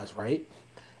criticized, right?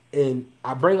 And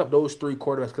I bring up those three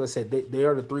quarterbacks because I said they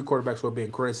are the three quarterbacks who are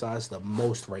being criticized the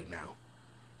most right now.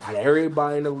 Out of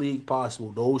everybody in the league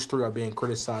possible, those three are being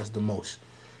criticized the most.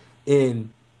 And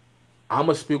I'm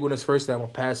gonna speak on this first, and I'm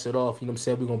gonna pass it off. You know what I'm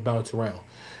saying? We're gonna bounce around.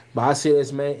 But I say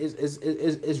this, man, I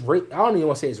don't even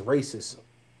want to say it's racist,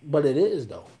 but it is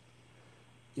though.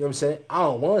 You know what I'm saying? I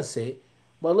don't want to say it,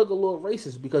 but look a little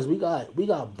racist because we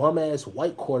got bum ass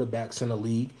white quarterbacks in the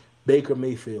league: Baker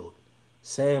Mayfield,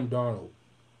 Sam Darnold,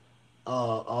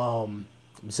 uh, um,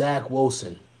 Zach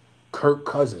Wilson, Kirk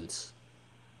Cousins.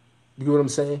 You know what I'm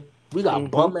saying? We got Mm-hmm.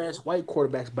 bum ass white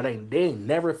quarterbacks, but they ain't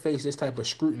never faced this type of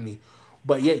scrutiny.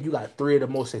 But yet you got three of the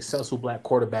most successful black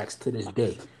quarterbacks to this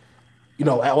day.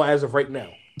 As of right now,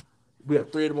 we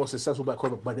have three of the most successful black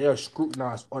quarterbacks, but they are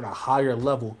scrutinized on a higher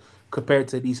level compared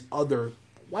to these other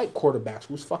white quarterbacks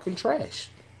who's fucking trash.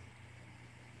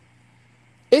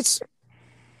 It's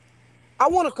I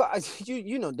want to call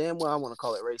you know damn well I want to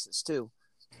call it racist too.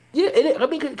 Yeah, I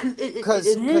mean, because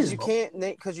it is, you bro.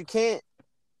 can't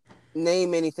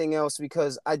name anything else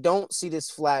because I don't see this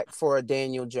flack for a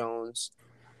Daniel Jones.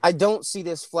 I don't see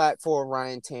this flack for a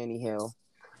Ryan Tannehill.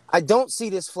 I don't see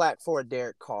this flack for a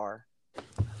Derek Carr.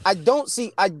 I don't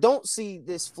see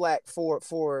this flack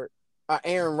for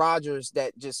Aaron Rodgers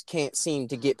that just can't seem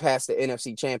to get past the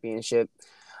NFC Championship.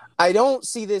 I don't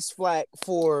see this flack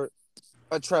for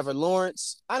a Trevor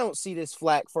Lawrence. I don't see this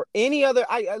flack for any other.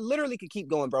 I literally could keep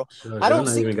going, bro. Shucks, I y'all don't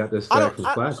not see. even got this I flag don't. from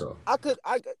Flacco. I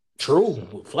could. True.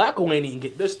 Flacco ain't even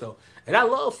get this though, and I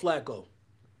love Flacco.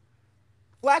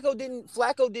 Flacco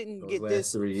didn't Those get last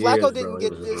this. 3 years, Flacco bro, didn't it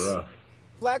get was this. rough.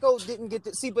 Flacco didn't get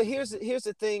this. See, but here's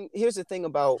the thing. Here's the thing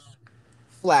about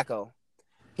Flacco.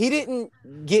 He didn't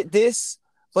get this,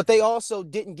 but they also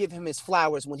didn't give him his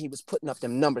flowers when he was putting up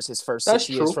them numbers his first That's 6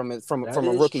 years true. from from That from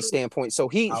a is rookie true. standpoint. So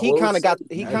he I he will kind of say got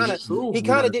that is true. he You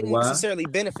kind want of to know didn't why? necessarily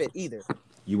benefit either.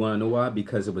 You want to know why?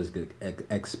 Because it was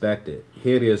expected.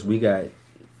 Here it is. We got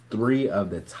three of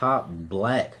the top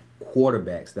black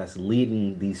quarterbacks that's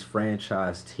leading these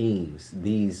franchise teams,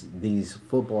 these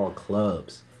football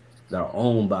clubs that are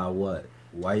owned by what?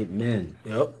 White men.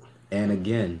 Yep. And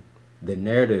again, the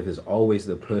narrative is always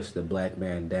to push the black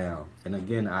man down. And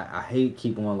again, I hate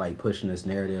keep on like pushing this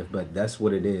narrative, but that's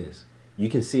what it is. You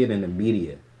can see it in the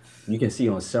media. You can see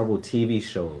on several TV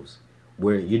shows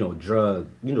where drug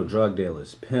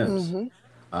dealers, pimps, Mm-hmm.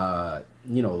 uh,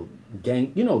 you know,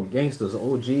 gangsters,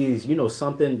 OGs,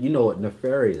 something,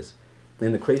 nefarious.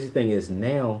 And the crazy thing is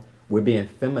now we're being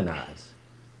feminized.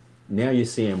 Now you're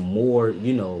seeing more,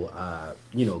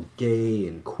 gay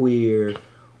and queer,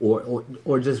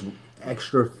 or just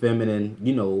extra feminine,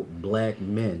 black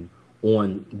men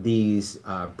on these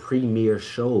premiere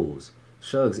shows.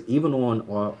 Shugs, even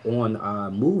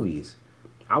on movies.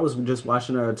 I was just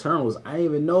watching the Eternals. I didn't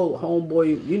even know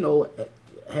homeboy,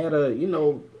 had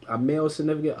a male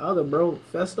significant other, bro.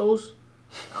 Festos.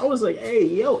 I was like, hey,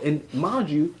 yo, and mind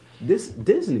you, this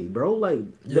Disney, bro, like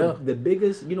Yeah. the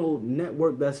biggest,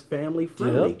 network that's family Yep.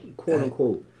 friendly, quote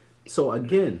unquote. So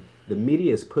again, the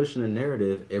media is pushing a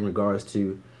narrative in regards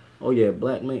to, oh yeah,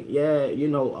 black men, yeah,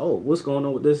 oh, what's going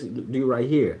on with this dude right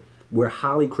here? We're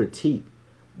highly critiqued,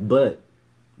 but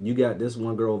you got this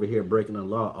one girl over here breaking the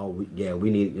law. Oh, yeah, we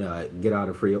need get out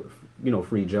of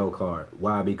free jail card.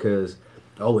 Why? Because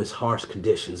oh, it's harsh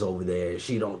conditions over there.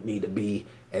 She don't need to be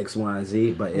X, Y, and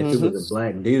Z. But if it Mm-hmm. was a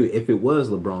black dude, if it was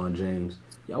LeBron James,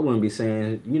 y'all wouldn't be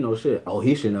saying shit. Oh,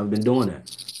 he shouldn't have been doing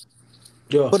that.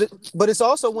 Yeah. But it's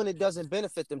also when it doesn't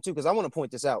benefit them too. Because I want to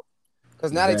point this out.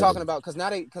 Because now they Exactly. talking about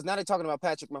talking about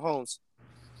Patrick Mahomes.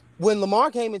 When Lamar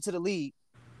came into the league,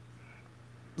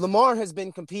 Lamar has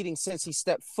been competing since he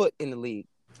stepped foot in the league,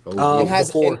 and OG.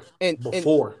 has and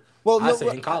Before well, I no, say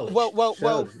in college well,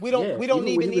 Shucks. we don't Yeah, we don't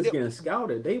even when even he need was to, getting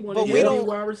scouted, they but wanted you we to yeah, be don't,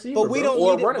 wide receiver, bro.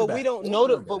 or running we back. don't Or know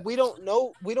to, running but back.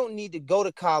 we don't need to go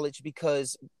to college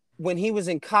because when he was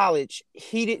in college,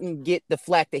 he didn't get the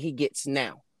flack that he gets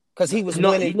now because he was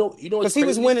winning What's because he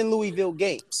was crazy? winning Louisville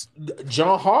games.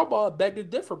 John Harbaugh begged to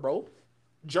differ, bro.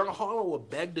 John Harbaugh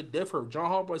begged to differ.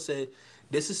 John Harbaugh said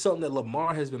this is something that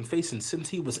Lamar has been facing since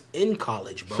he was in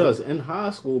college, bro. Shucks, in high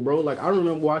school, bro. Like I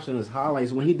remember watching his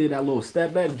highlights when he did that little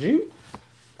step back juke.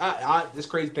 This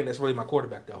crazy thing that's really my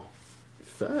quarterback though.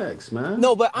 Facts, man.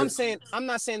 No, but I'm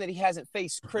not saying that he hasn't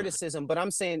faced criticism, but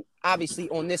I'm saying obviously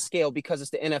on this scale because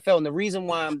it's the NFL. And the reason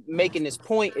why I'm making this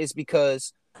point is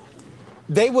because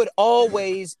they would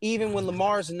always, even when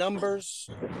Lamar's numbers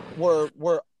were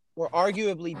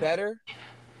arguably better,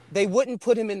 they wouldn't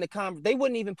put him in they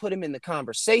wouldn't even put him in the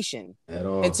conversation At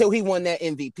all. until he won that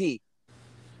MVP.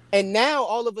 And now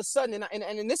all of a sudden,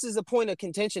 and this is a point of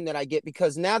contention that I get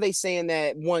because now they saying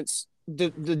that once the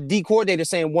D coordinator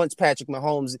saying once Patrick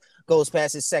Mahomes goes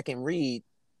past his second read,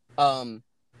 um,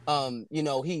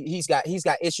 he's got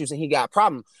issues and he got a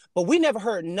problem. But we never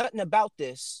heard nothing about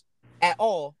this at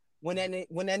all when that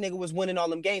nigga was winning all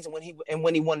them games and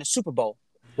when he won the Super Bowl.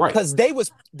 Right. Because they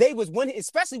was winning,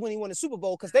 especially when he won the Super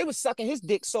Bowl, because they was sucking his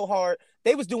dick so hard.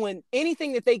 They was doing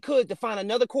anything that they could to find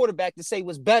another quarterback to say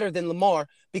was better than Lamar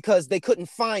because they couldn't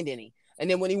find any. And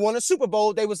then when he won a Super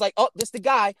Bowl, they was like, oh, this the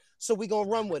guy, so we gonna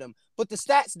run with him. But the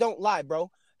stats don't lie,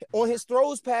 bro. On his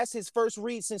throws past his first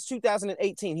read since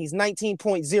 2018, he's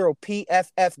 19.0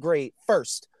 PFF grade,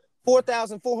 first.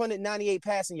 4,498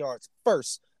 passing yards,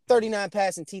 first. 39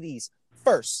 passing TDs,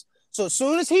 first. So as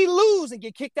soon as he lose and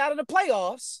get kicked out of the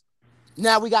playoffs,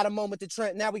 now we got a moment to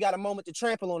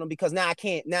trample on him because now I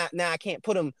can't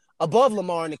put him above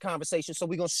Lamar in the conversation. So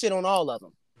we're gonna shit on all of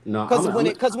them. No,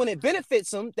 Because when it benefits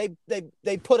them,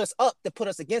 they put us up to put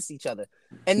us against each other.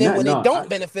 And then no, when no, it don't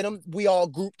benefit them, we all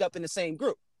grouped up in the same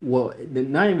group. well,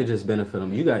 not even just benefit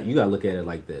them. You got to look at it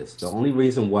like this. The only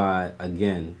reason why,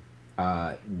 again,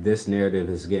 this narrative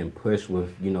is getting pushed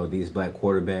with these black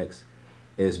quarterbacks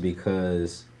is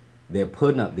because they're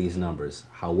putting up these numbers.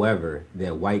 However,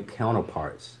 their white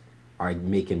counterparts are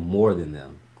making more than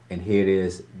them. and here it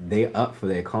is, they up for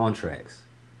their contracts,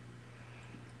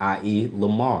 i.e.,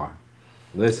 Lamar.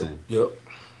 Listen, Yep.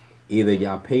 either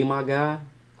y'all pay my guy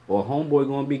or homeboy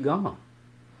gonna be gone.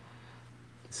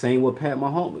 Same with Pat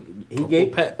Mahomes. Well,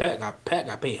 Pat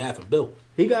got paid half a bill.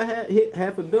 He got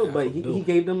half a bill, Half but a he bill.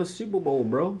 gave them a Super Bowl,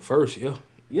 bro. First, yeah.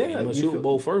 Gave Yeah, him a you Super feel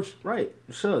Bowl first. right.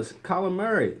 Shucks, Kyler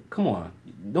Murray. Come on,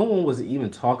 no one was even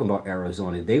talking about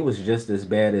Arizona. They was just as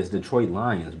bad as Detroit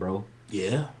Lions, bro.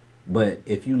 Yeah. But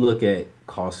if you look at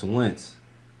Carson Wentz,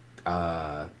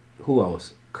 uh, who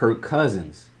else? Kirk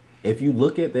Cousins. If you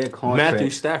look at their Matthew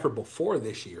contracts, Stafford before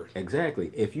this year.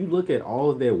 exactly. If you look at all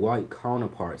of their white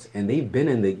counterparts, and they've been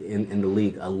in the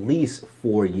league at least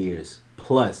 4 years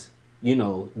plus,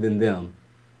 than them,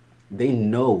 they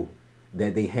know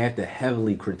that they have to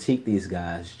heavily critique these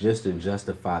guys just to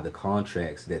justify the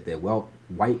contracts that their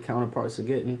white counterparts are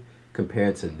getting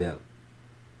compared to them.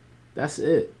 That's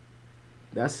it.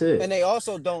 That's And it. they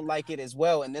also don't like it as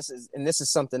well. And this is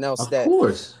something else Of that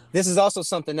course. this is also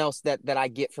something else that I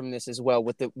get from this as well.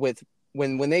 With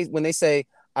when they say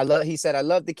he said I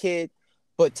love the kid,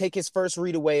 but take his first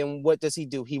read away, and what does he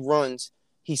do? He runs,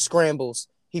 he scrambles,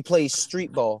 he plays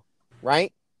street ball,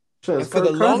 right? Because And for the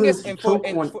Kirk longest, Cousins choke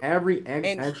on every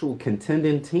and actual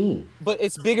contending team. but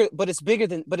it's bigger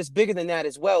than that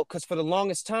as well. Because for the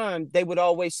longest time, they would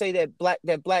always say that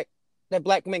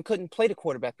black men couldn't play the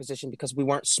quarterback position because we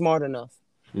weren't smart enough,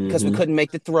 because we Mm-hmm. couldn't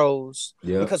make the throws,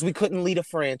 Yep. because we couldn't lead a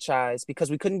franchise, because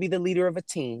we couldn't be the leader of a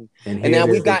team. And And here now it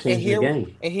is, we've they got changing the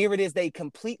game. and here it is, they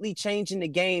completely changing the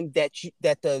game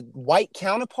that the white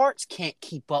counterparts can't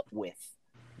keep up with.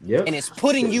 Yep. And it's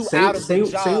putting you Same, out of the same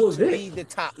job with to Vic. be the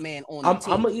top man on the I'm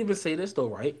gonna team. even say this though,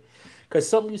 right? Because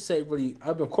something you say really,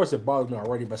 I mean, of course, it bothers me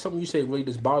already. But something you say really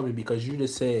just bothers me because you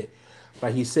just said,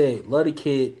 like he said, let a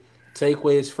kid take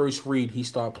away his first read, he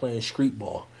start playing street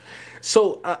ball.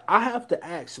 So I have to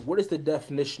ask, what is the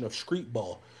definition of street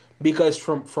ball? Because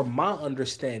from my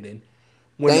understanding,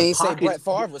 when the They ain't say pockets, Brett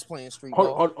Favre was playing street hold,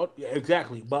 ball. hold, hold, yeah,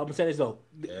 exactly. But I'm saying this though,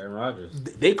 Aaron Rodgers.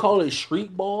 they call it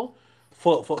street ball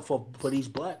for these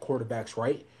black quarterbacks,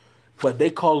 right? But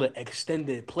they call it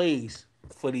extended plays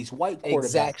for these white quarterbacks,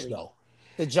 Exactly. though.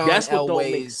 The John That's what don't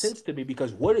make Elways. sense to me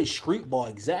because what is street ball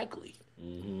exactly?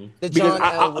 Mm-hmm. The Because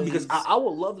John because Elways. I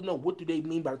would love to know what do they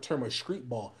mean by the term of street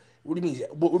ball? What do you mean?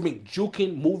 What do you mean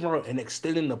juking, moving around, and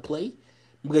extending the play?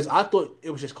 Because I thought it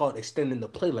was just called extending the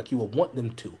play, like you would want them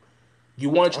to. You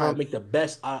want to try to Um, make the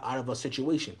best out of a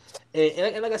situation.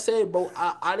 And like I said, bro,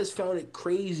 I just found it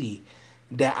crazy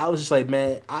that I was just like,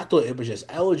 man, I thought it was just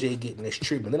LJ getting this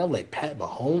treatment. Then I'm like, Pat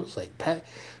Mahomes, like Pat.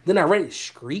 Then I read it,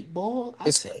 street ball. I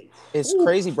it's say, it's ooh,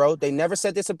 crazy, bro. They never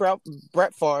said this about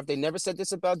Brett Favre. They never said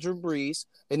this about Drew Brees.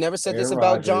 They never said this Aaron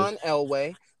about Rodgers. John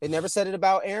Elway. They never said it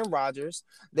about Aaron Rodgers.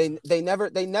 They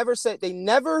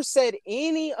never said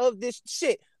any of this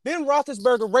shit. Ben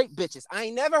Roethlisberger raped bitches. I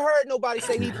ain't never heard nobody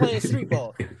say he playing street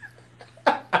ball.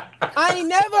 I ain't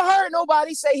never heard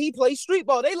nobody say he plays street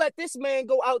ball. They let this man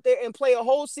go out there and play a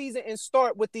whole season and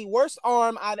start with the worst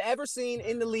arm I've ever seen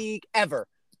in the league ever.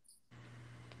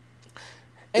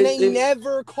 And they it,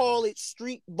 never call it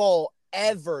street ball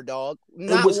ever, dog. it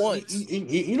Not was. once.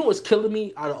 You know what's killing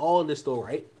me out of all this though,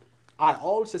 right? Out of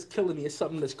all this that's killing me is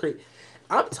something that's crazy.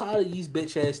 I'm tired of these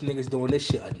bitch ass niggas doing this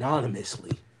shit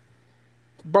anonymously.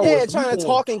 Bro, Yeah, if you trying to gonna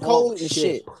talk in talk code and shit.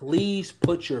 shit, please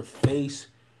put your face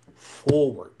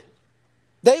forward.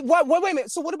 They what? Wait a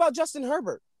minute. So what about Justin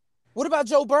Herbert? What about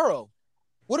Joe Burrow?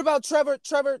 What about Trevor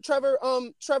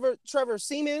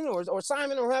Seaman or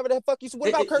Simon or however the fuck you said? What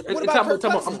about Kirk? What about Kirk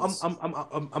Cousins?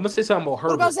 I'm gonna say something about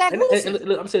What about Herbert. Zach And Wilson?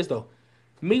 look, I'm saying this though.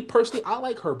 Me personally, I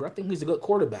like Herbert. I think he's a good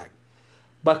quarterback.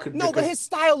 But No, but because his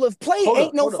style of play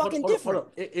ain't no fucking hold different.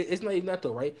 up. It's not even that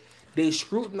though, right? They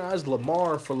scrutinized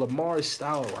Lamar for Lamar's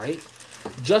style, right?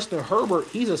 Justin Herbert,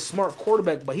 he's a smart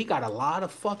quarterback, but he got a lot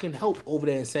of fucking help over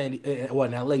there in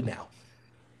LA now.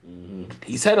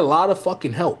 He's had a lot of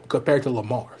fucking help compared to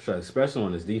Lamar. Sure, especially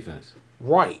on his defense.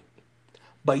 Right.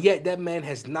 But yet that man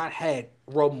has not had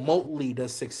remotely the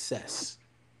success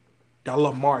that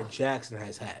Lamar Jackson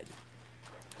has had.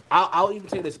 I'll even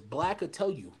say this. Black could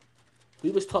tell you.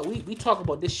 We talk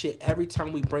about this shit every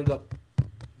time we bring up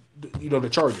the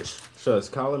Chargers. Sure,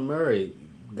 Kyler Murray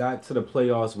got to the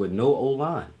playoffs with no O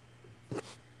line.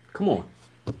 Come on.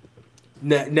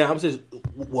 Now I'm saying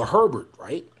with Herbert,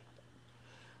 right?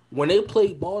 When they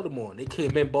played Baltimore, they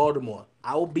came in Baltimore.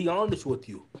 I will be honest with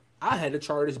you. I had the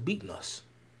Chargers beating us.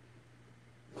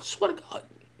 I swear to God.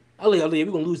 We're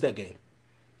gonna lose that game.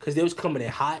 Because they was coming in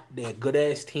hot. They had a good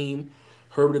ass team.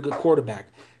 Herbert a good quarterback.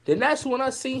 Then that's when I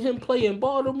seen him play in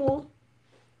Baltimore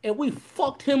and we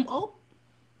fucked him up.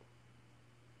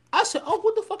 I said, oh,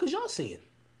 what the fuck is y'all seeing?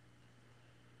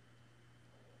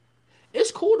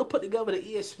 It's cool to put together the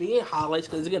ESPN highlights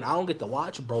because again, I don't get to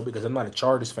watch, bro, because I'm not a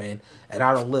Chargers fan and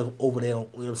I don't live over there. You know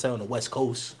what I'm saying, on the West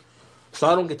Coast, so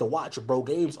I don't get to watch bro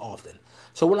games often.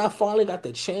 So when I finally got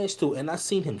the chance to, and I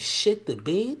seen him shit the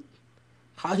bed,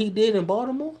 how he did in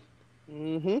Baltimore.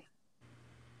 Mm-hmm.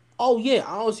 Oh yeah,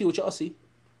 I don't see what y'all see.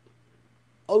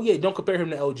 Oh yeah, don't compare him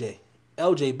to LJ.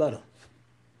 LJ better.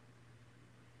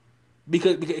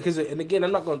 Because and again,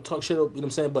 I'm not gonna talk shit up, you know what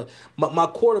I'm saying, but my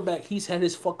quarterback, he's had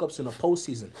his fuck ups in the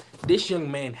postseason. This young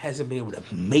man hasn't been able to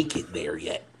make it there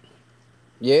yet.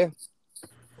 Yeah.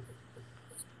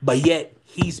 But yet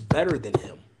he's better than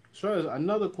him. So there's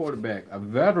another quarterback, a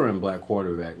veteran black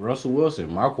quarterback, Russell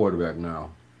Wilson, my quarterback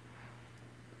now.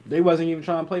 They wasn't even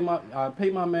trying to pay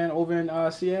my man over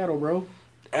in Seattle, bro.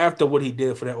 After what he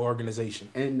did for that organization.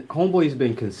 And homeboy's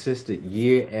been consistent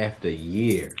year after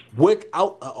year.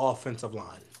 Without an offensive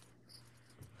line.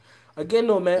 Again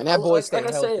though, man, And that boy like stayed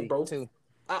I said, healthy bro, too.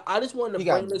 I just wanted to He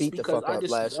bring got this beat the because fuck up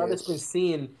last I year. just been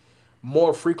seeing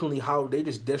more frequently how they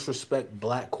just disrespect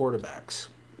black quarterbacks.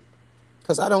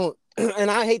 Because I don't, and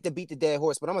I hate to beat the dead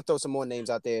horse, but I'm gonna throw some more names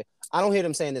out there. I don't hear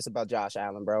them saying this about Josh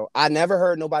Allen, bro. I never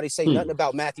heard nobody say nothing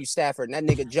about Matthew Stafford and that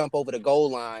nigga jump over the goal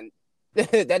line. That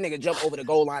nigga jump over the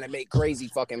goal line and make crazy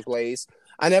fucking plays.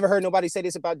 I never heard nobody say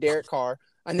this about Derek Carr.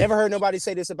 I never heard nobody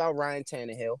say this about Ryan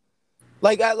Tannehill.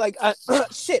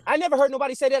 Shit. I never heard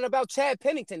nobody say that about Chad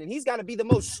Pennington, and he's got to be the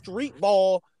most street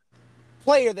ball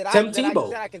player that Tim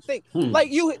Tebow. I can think. Hmm. Tim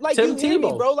You hear me,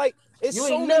 Tebow. bro? Like it's You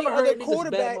so ain't many never other heard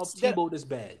niggas bad mouth quarterbacks that Tebow this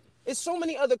bad. it's so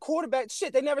many other quarterbacks.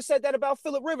 Shit, they never said that about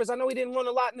Phillip Rivers. I know he didn't run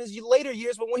a lot in his later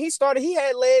years, but when he started, he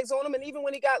had legs on him, and even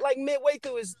when he got like midway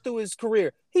through his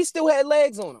career, he still had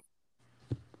legs on him.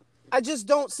 I just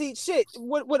don't see shit.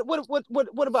 What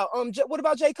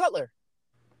about Jay Cutler?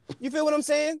 You feel what I'm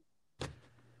saying?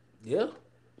 Yeah.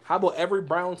 How about every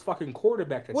Browns fucking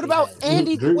quarterback that What they about had?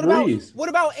 Andy? Drew Brees. What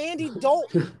about Andy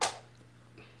Dalton?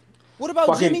 What about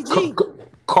Fucking Jimmy G?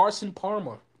 Carson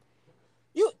Palmer.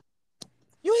 You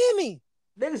hear me?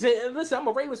 Niggas ain't, listen, I'm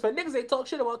a Ravens fan. Niggas ain't talk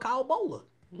shit about Kyle Bowler.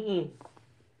 And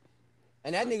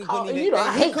that nigga Kyle, couldn't even. you know,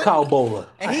 I hate Kyle Bowler.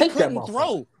 And I he hate that couldn't motherfucker.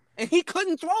 throw. And he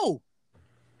couldn't throw.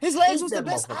 His I legs hate was the that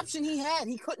best motherfucker. option he had.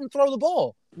 He couldn't throw the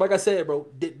ball. Like I said, bro,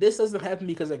 this doesn't happen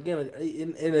because again,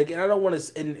 and again, I don't want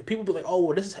to. And people be like, "Oh,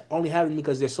 well, this is only happening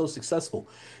because they're so successful."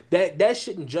 That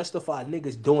shouldn't justify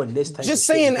niggas doing this type Just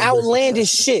of shit saying because they're outlandish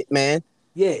successful. shit, man.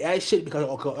 Yeah, that shit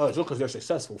because they're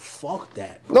successful. Fuck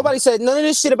that, bro. Nobody said none of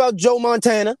this shit about Joe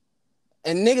Montana.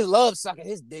 And niggas love sucking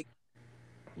his dick.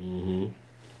 I'm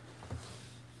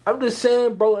just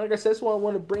saying, bro. Like I said, that's why I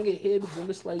want to bring it here because I'm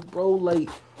just like, bro, like,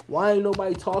 why ain't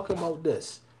nobody talking about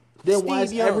this? Then why is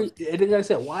Steve Young. like I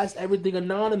said, why is everything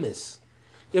anonymous?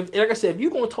 If like I said, if you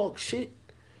gonna talk shit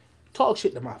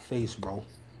to my face, bro.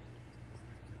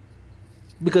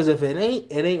 Because if it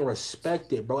ain't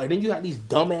respected, bro. And then you got these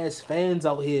dumbass fans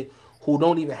out here who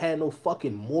don't even have no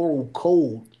fucking moral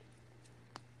code.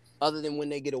 Other than when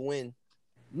they get a win.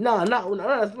 Nah, I'm not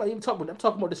even talking. I'm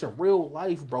talking about this in real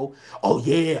life, bro. I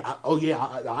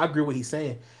agree with what he's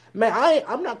saying. Man,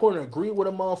 I'm not going to agree with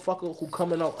a motherfucker who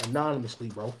coming out anonymously,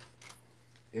 bro.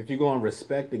 If you're gonna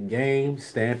respect the game,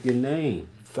 stamp your name.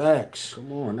 Facts.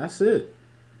 Come on, that's it.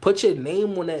 Put your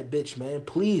name on that bitch, man.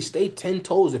 Please stay 10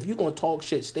 toes. If you gonna talk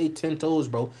shit, stay 10 toes,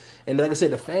 bro. And like I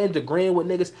said, the fans agreeing with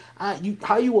niggas.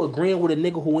 How you agreeing with a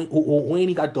nigga who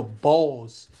ain't got the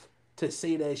balls to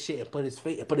say that shit and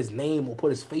put his name or put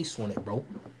his face on it, bro?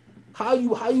 How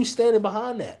you standing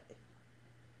behind that?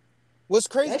 What's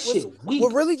crazy? That shit weak.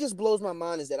 What really just blows my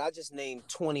mind is that I just named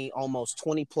almost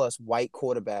 20 plus white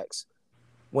quarterbacks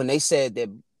when they said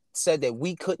that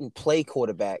we couldn't play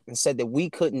quarterback and said that we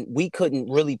couldn't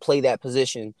really play that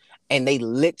position, and they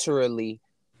literally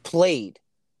played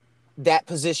that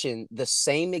position the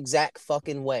same exact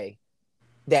fucking way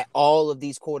that all of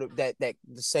these that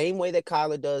the same way that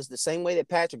Kyler does, the same way that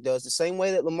Patrick does, the same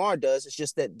way that Lamar does. It's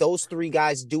just that those three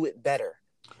guys do it better.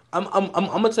 I'm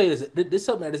gonna tell you this. This is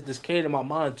something that just came to my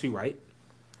mind too, right?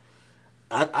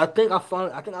 I think I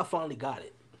finally got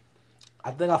it.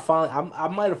 I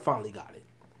might have finally got it.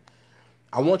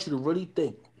 I want you to really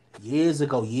think years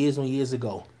on years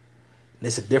ago. And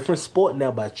it's a different sport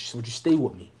now, but would you stay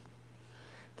with me?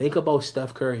 Think about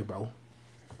Steph Curry, bro.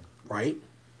 Right?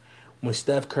 When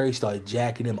Steph Curry started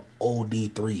jacking them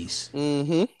OD threes.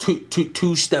 Mm-hmm.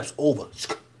 Two steps over. You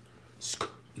know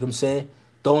what I'm saying?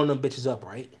 Throwing them bitches up,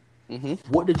 right? Mm-hmm.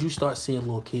 What did you start seeing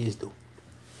little kids do?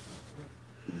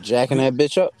 Jacking that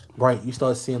bitch up. Right. You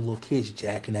start seeing little kids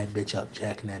jacking that bitch up,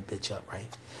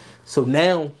 right? So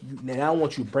now I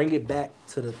want you to bring it back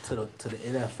to the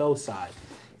NFL side.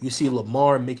 You see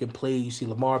Lamar making plays. You see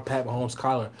Lamar, Pat Mahomes,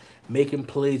 Kyler making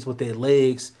plays with their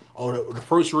legs. Oh, the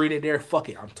first read it there, fuck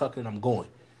it. I'm tucking, I'm going.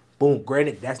 Boom.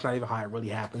 Granted, that's not even how it really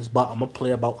happens, but I'm going to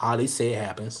play about how they say it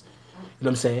happens. You know what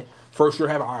I'm saying? First you're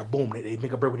having, all right, boom, they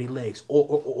make a break with their legs.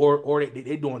 Or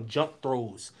they doing jump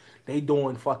throws. They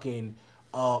doing fucking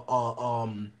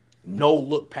no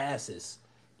look passes.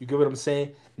 You get what I'm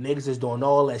saying? Niggas is doing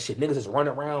all that shit. Niggas is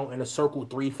running around in a circle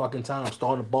 3 fucking times,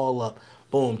 throwing the ball up.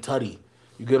 Boom, tutty.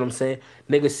 You get what I'm saying?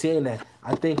 Niggas seeing that.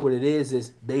 I think what it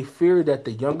is they fear that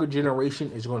the younger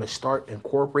generation is going to start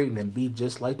incorporating and be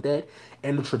just like that.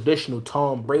 And the traditional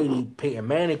Tom Brady, Peyton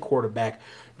Manning quarterback,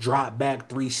 drop back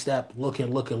 3 step,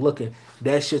 looking.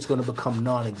 That shit's going to become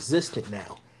non existent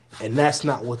now. And that's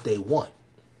not what they want.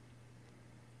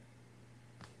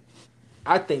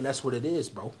 I think that's what it is,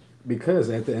 bro. Because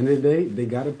at the end of the day, they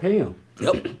gotta pay him.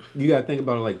 Yep. You gotta think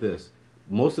about it like this: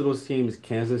 most of those teams,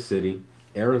 Kansas City,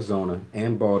 Arizona,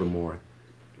 and Baltimore,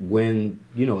 when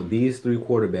these 3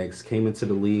 quarterbacks came into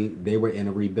the league, they were in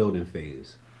a rebuilding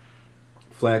phase.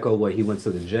 Flacco, what he went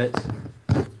to the Jets.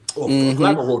 Well,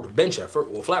 Flacco rode the bench at first.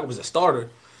 Well, Flacco was a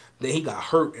starter. Then he got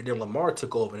hurt, and then Lamar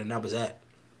took over, and that was that.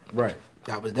 Right.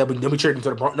 Then we traded him to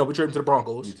the we traded him to the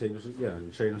Broncos. You trade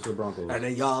him to the Broncos, And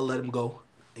then y'all let him go,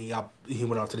 and he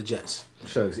went out to the Jets.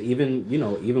 Shucks, even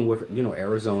with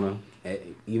Arizona,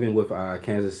 even with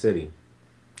Kansas City,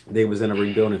 they was in a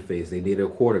rebuilding phase. They needed a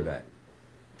quarterback.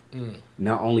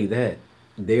 Not only that,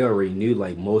 they already knew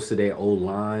like most of their old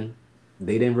line.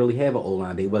 They didn't really have an old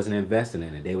line. They wasn't investing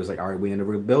in it. They was like, all right, we're in a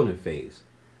rebuilding phase.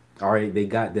 All right, they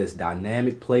got this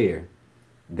dynamic player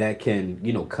that can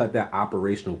cut that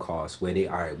operational cost where they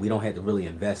all right. We don't have to really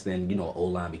invest in O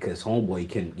line because homeboy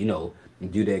can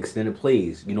do the extended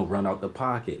plays, run out the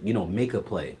pocket, make a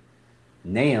play.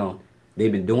 Now,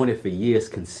 they've been doing it for years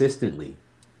consistently.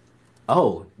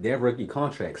 Oh, their rookie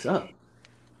contract's up.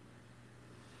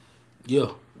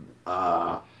 Yeah.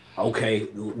 Okay,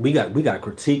 we got to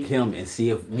critique him and see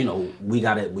if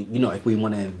if we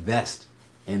want to invest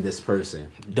in this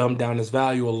person. Dumb down his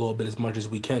value a little bit as much as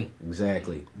we can.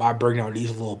 Exactly. By bringing out these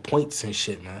little points and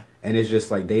shit, man. And it's just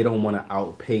like they don't want to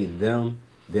outpay them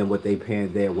than what they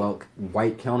paying their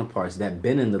white counterparts that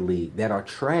been in the league that are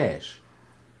trash.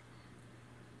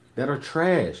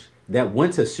 That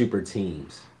went to super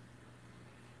teams.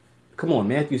 Come on,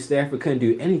 Matthew Stafford couldn't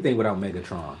do anything without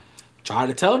Megatron. Try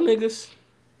to tell niggas.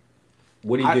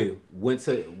 What did he do? Went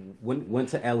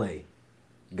to LA,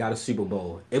 got a Super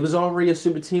Bowl. It was already a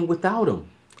super team without him.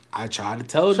 I tried to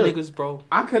tell niggas, bro.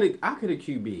 I could have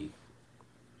QB.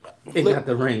 It got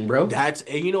the ring, bro. And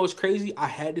you know what's crazy? I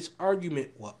had this argument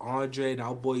with Andre and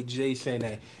our boy Jay saying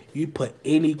that you put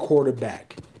any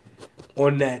quarterback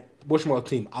on that Bushmore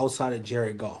team outside of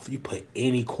Jared Goff, you put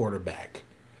any quarterback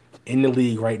in the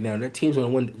league right now, that team's gonna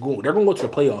win. They're gonna go to the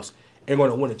playoffs and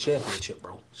gonna win a championship,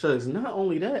 bro. So it's not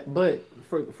only that, but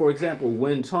for example,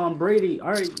 when Tom Brady,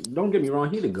 all right, don't get me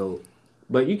wrong, he the GOAT,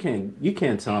 but you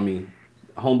can't tell me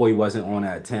homeboy wasn't on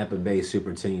that Tampa Bay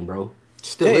super team, bro.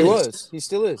 He was. He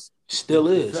still is. Still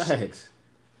is. Facts.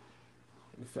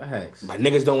 My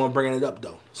niggas don't want bringing it up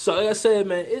though. So like I said,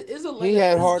 man, it's a. He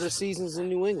had harder seasons in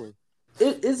New England.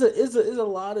 It's a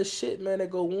lot of shit, man, that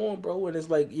go on, bro. And it's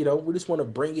like we just want to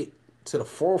bring it to the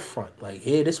forefront. Like,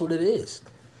 yeah, this what it is.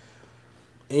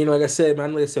 And like I said,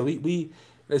 man, we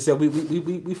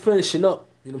finishing up.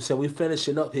 You know what I'm saying? We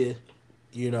finishing up here.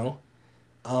 And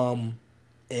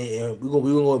we're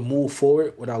gonna move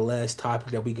forward with our last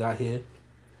topic that we got here.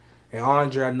 And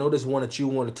Andre, I know this one that you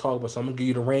want to talk about, so I'm gonna give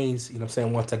you the reins. You know what I'm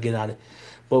saying? Once I get out of it,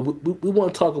 but we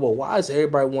want to talk about why does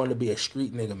everybody want to be a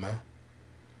street nigga, man?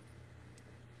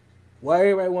 Why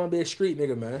everybody want to be a street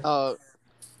nigga, man?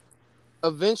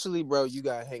 Eventually, bro, you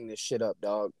gotta hang this shit up,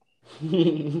 dog.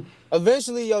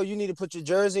 Eventually, you need to put your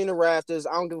jersey in the rafters.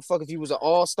 I don't give a fuck if you was an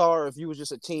all-star or if you was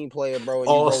just a team player, bro.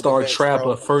 All-star trapper,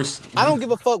 bro. First. I don't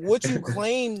give a fuck what you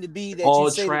claim to be. That all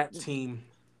you say trap team.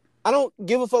 I don't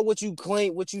give a fuck what you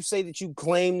say that you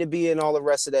claim to be, and all the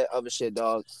rest of that other shit,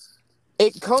 dog.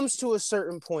 It comes to a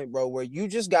certain point, bro, where you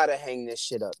just gotta hang this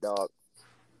shit up, dog.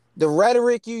 The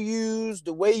rhetoric you use,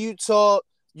 the way you talk,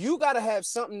 you gotta have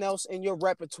something else in your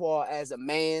repertoire as a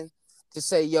man to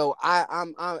say, yo,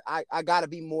 I gotta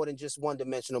be more than just one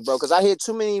dimensional, bro. Because I hear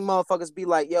too many motherfuckers be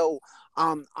like, yo,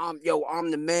 I'm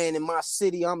the man in my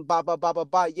city. I'm ba ba ba ba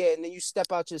ba. Yeah, and then you step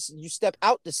out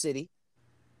the city,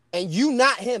 and you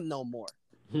not him no more.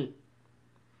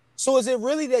 So is it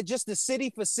really that just the city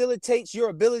facilitates your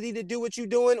ability to do what you're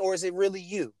doing, or is it really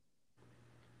you?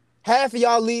 Half of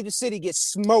y'all leave the city, get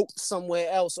smoked somewhere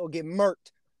else, or get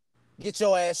murked, get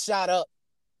your ass shot up.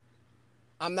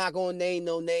 I'm not gonna name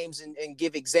no names and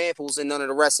give examples and none of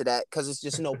the rest of that because it's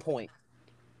just no point.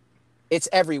 It's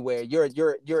everywhere.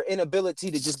 Your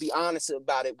inability to just be honest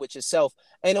about it with yourself.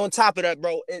 And on top of that,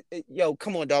 bro, yo,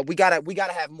 come on, dog. We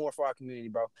gotta have more for our community,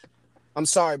 bro. I'm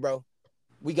sorry, bro.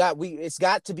 It's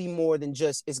got to be more than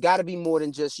just,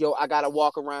 yo, I gotta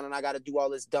walk around and I gotta do all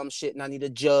this dumb shit and I need to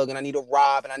jug and I need to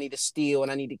rob and I need to steal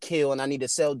and I need to kill and I need to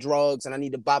sell drugs and I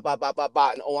need to bop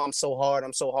and oh, I'm so hard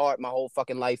my whole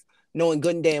fucking life, knowing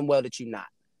good and damn well that you're not.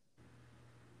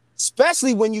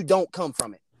 Especially when you don't come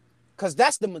from it. Because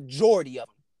that's the majority of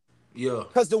them. Yeah.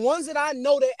 Because the ones that I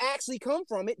know that actually come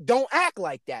from it don't act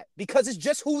like that because it's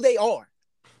just who they are.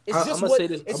 It's just what they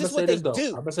do.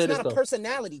 It's not a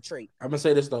personality trait. I'm gonna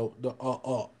say this though.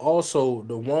 Also,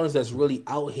 the ones that's really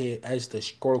out here as the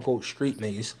quote unquote street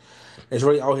niggas, that's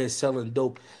really out here selling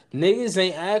dope. Niggas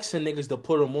ain't asking niggas to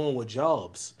put them on with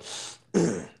jobs.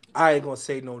 I ain't gonna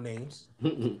say no names.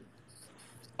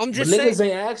 I'm just saying. Niggas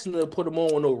ain't asking to put them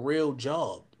on with no real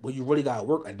job where you really gotta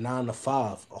work a 9 to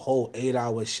 5, a whole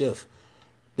 8-hour shift.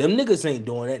 Them niggas ain't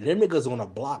doing that. Them niggas on a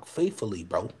block faithfully,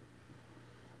 bro.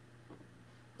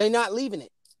 They not leaving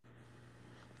it.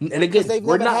 And again,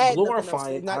 we're not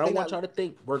glorifying. I don't want y'all to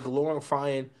think we're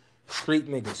glorifying street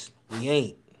niggas. We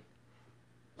ain't.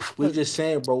 We just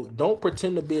saying, bro, don't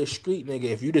pretend to be a street nigga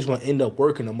if you just gonna end up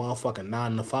working a motherfucking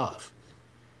 9 to 5.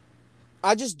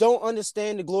 I just don't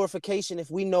understand the glorification if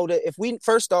we know that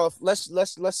first off, let's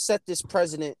set this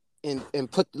president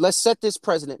let's set this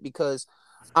president because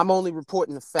I'm only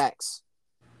reporting the facts.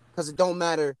 Because it don't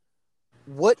matter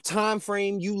what time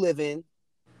frame you live in,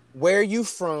 where you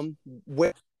from,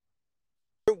 where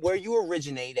you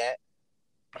originate at.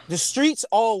 The streets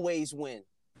always win.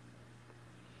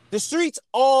 The streets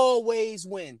always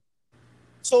win.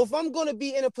 So if I'm going to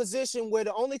be in a position where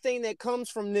the only thing that comes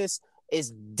from this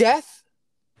is death,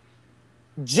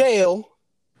 jail,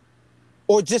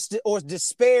 or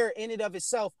despair in and of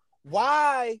itself,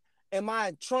 why am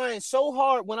I trying so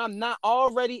hard when I'm not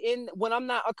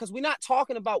because we're not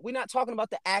talking about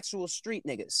the actual street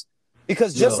niggas.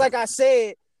 Because just like I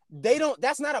said,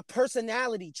 that's not a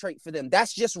personality trait for them.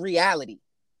 That's just reality.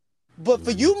 But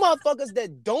for you motherfuckers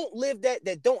that don't live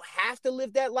that don't have to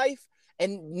live that life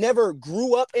and never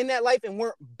grew up in that life and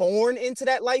weren't born into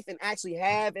that life and actually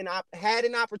had an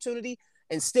opportunity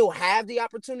and still have the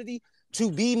opportunity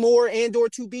to be more and or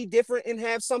to be different and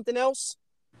have something else,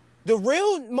 the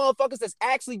real motherfuckers that's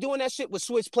actually doing that shit would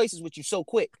switch places with you so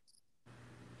quick.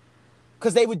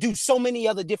 Because they would do so many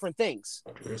other different things.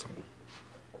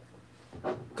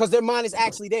 Because their mind is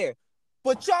actually there.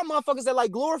 But y'all motherfuckers that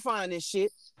like glorifying this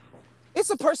shit, it's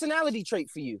a personality trait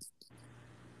for you.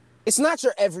 It's not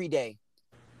your everyday.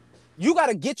 If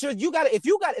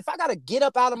I gotta get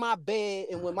up out of my bed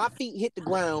and when my feet hit the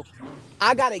ground,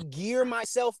 I gotta gear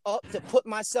myself up to put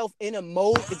myself in a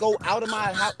mode to go out of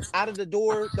my house, out of the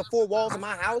door, the four walls of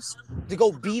my house, to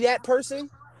go be that person.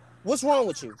 What's wrong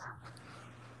with you?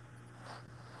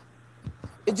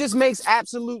 It just makes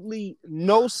absolutely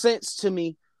no sense to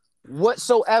me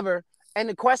whatsoever. And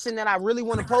the question that I really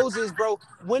want to pose is, bro,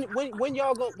 when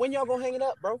y'all gonna hang it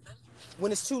up, bro?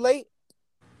 When it's too late?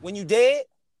 When you dead?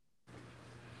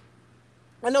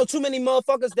 I know too many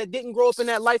motherfuckers that didn't grow up in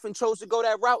that life and chose to go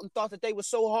that route and thought that they were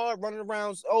so hard running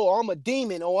around. Oh, I'm a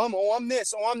demon. Oh, I'm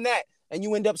this. Oh, I'm that. And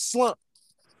you end up slumped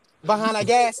behind a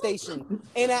gas station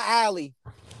in an alley.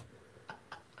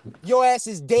 Your ass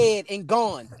is dead and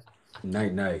gone.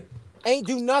 Night. Ain't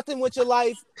do nothing with your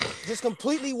life. Just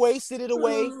completely wasted it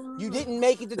away. You didn't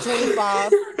make it to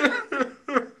 25.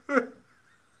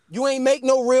 You ain't make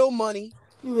no real money.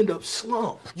 You end up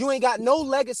slumped. You ain't got no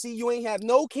legacy. You ain't have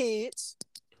no kids.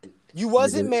 You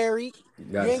wasn't married.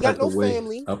 You ain't got no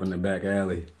family. Up in the back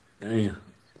alley. Damn.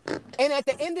 And at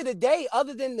the end of the day,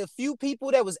 other than the few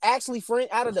people that was actually friends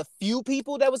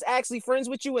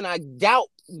with you, and I doubt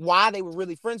why they were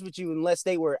really friends with you unless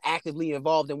they were actively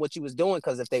involved in what you was doing,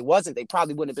 because if they wasn't, they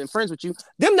probably wouldn't have been friends with you.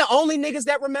 Them the only niggas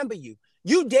that remember you.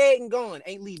 You dead and gone.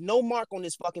 Ain't leave no mark on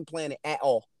this fucking planet at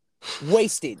all.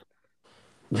 Wasted.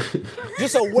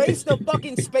 Just a waste of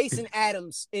fucking space and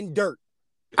atoms in dirt.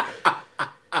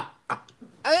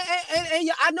 And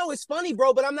I know it's funny,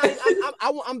 bro, but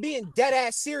I'm being dead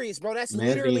ass serious, bro. That's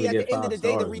literally at the end of the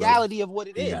day the reality of what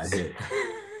it is.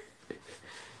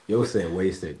 Yo said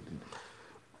wasted.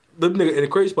 Them niggas, and the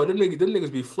crazy part, them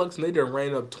niggas be flexing. They done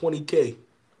ran up 20K.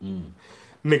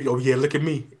 Nigga, oh yeah, look at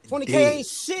me. 20K ain't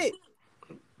shit.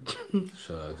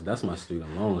 Shucks, that's my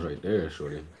student loans right there,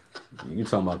 shorty. You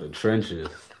talking about the trenches?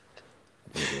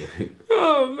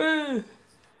 Oh man,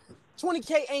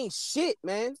 20K ain't shit,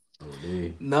 man. Oh,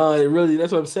 they. Nah, it really.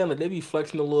 That's what I'm saying. Like they be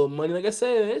flexing a little money. Like I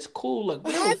said, it's cool. Like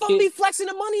we Half don't of them care. be flexing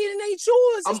the money and it ain't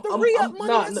yours. It's the re-up I'm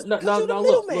money nah, that's nah, because nah, you're the nah.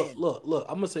 middleman. Look.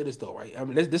 I'm gonna say this though, right? I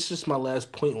mean, this just my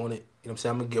last point on it. You know what I'm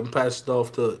saying? I'm pass it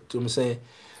off to what I'm saying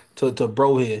to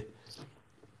bro here.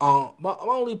 My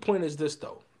only point is this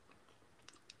though.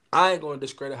 I ain't gonna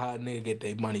discredit how a nigga get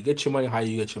their money. Get your money how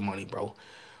you get your money, bro.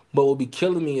 But what be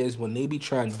killing me is when they be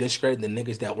trying to discredit the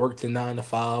niggas that work the 9 to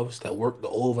 5s, that work the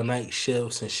overnight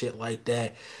shifts and shit like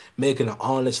that, making an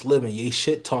honest living. You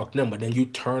shit talk them, but then you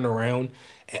turn around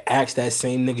and ask that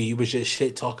same nigga you was just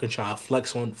shit talking, trying to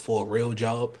flex on for a real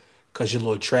job, cause your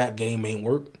little trap game ain't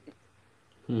work.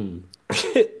 Hmm.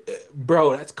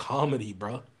 Bro, that's comedy,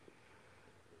 bro.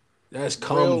 That's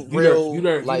comedy. Real,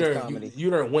 real life comedy. You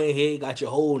done went here, got your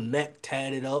whole neck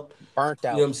tatted up. Burnt You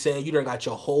know what out. I'm saying? You done got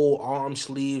your whole arm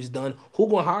sleeves done. Who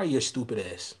gonna hire your stupid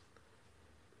ass?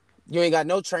 You ain't got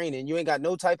no training. You ain't got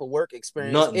no type of work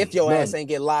experience. If Nothing. your ass None. ain't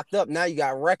get locked up, now you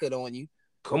got record on you.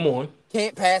 Come on.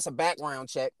 Can't pass a background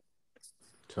check.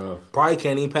 Tough. Probably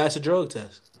can't even pass a drug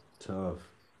test. Tough.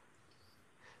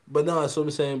 But no, that's what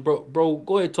I'm saying, bro.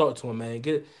 Go ahead, and talk to him, man.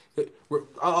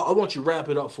 I want you to wrap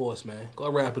it up for us, man.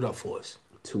 Go wrap it up for us.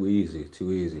 Too easy.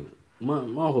 Too easy. My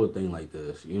whole thing like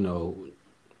this.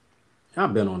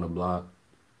 I've been on the block.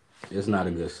 It's not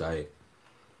a good sight.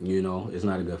 It's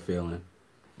not a good feeling.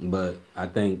 But I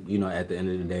think, at the end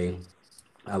of the day,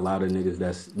 a lot of niggas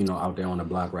that's, out there on the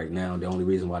block right now, the only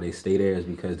reason why they stay there is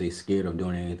because they scared of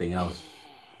doing anything else.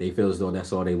 They feel as though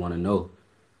that's all they want to know.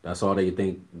 That's all they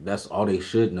think, that's all they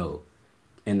should know.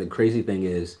 And the crazy thing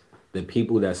is, the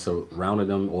people that surrounded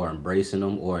them or embracing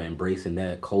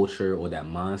that culture or that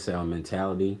mindset or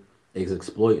mentality is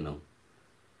exploiting them.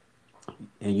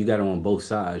 And you got it on both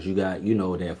sides. You got,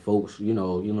 that folks, they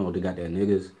got their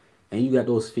niggas, and you got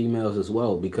those females as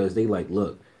well because they like,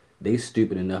 look, they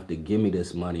stupid enough to give me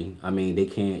this money. I mean, they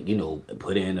can't,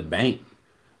 put it in the bank.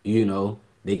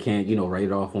 They can't, write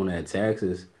it off on their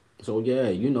taxes. So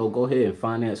yeah, go ahead and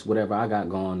finance whatever I got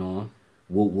going on.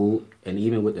 Whoop whoop. And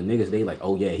even with the niggas, they like,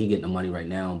 oh yeah, he getting the money right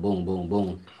now. Boom, boom,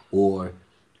 boom. Or,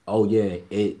 oh yeah,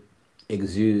 it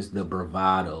exudes the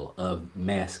bravado of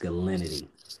masculinity.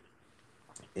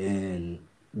 And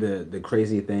the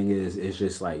crazy thing is, it's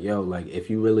just like, yo, like if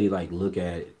you really like look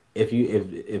at it, if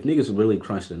niggas really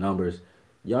crunch the numbers,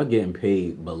 y'all getting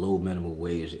paid below minimum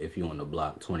wage if you on the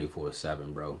block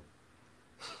 24/7, bro.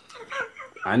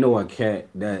 I know a cat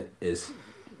that is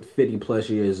 50 plus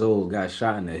years old got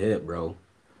shot in the hip, bro.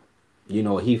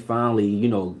 He finally,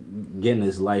 getting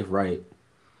his life right,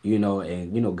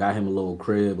 and got him a little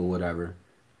crib or whatever.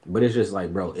 But it's just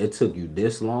like, bro, it took you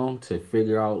this long to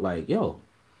figure out like, yo,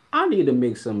 I need to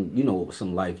make some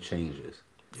life changes.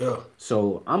 Yeah.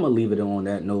 So I'm gonna leave it on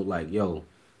that note, like, yo,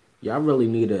 y'all really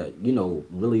need to,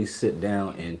 really sit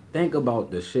down and think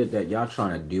about the shit that y'all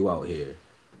trying to do out here.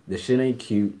 The shit ain't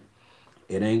cute,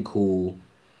 it ain't cool,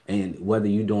 and whether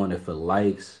you doing it for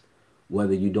likes,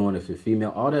 whether you doing it for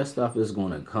female, all that stuff is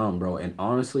gonna come, bro. And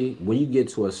honestly, when you get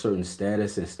to a certain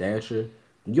status and stature,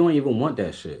 you don't even want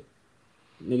that shit.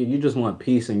 Nigga, you just want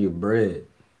peace in your bread.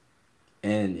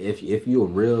 And if you a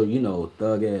real,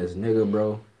 thug ass nigga,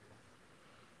 bro,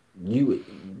 you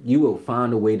you will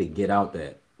find a way to get out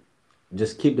that.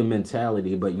 Just keep the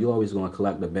mentality, but you always gonna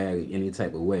collect the bag any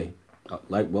type of way.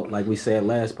 Like we said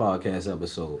last podcast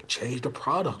episode. Change the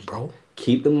product, bro.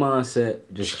 Keep the mindset,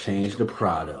 just Change change the the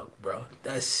product. product, bro.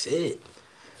 That's it.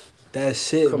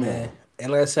 That's it, Come man. on.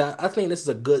 And like I said, I think this is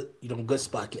a good, good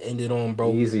spot to end it on,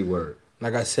 bro. Easy work.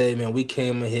 Like I said, man, we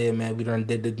came in here, man. We done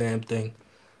did the damn thing.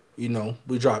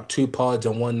 We dropped 2 pods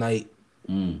in one night.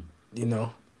 Mm. You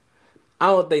know, I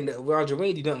don't think that Roger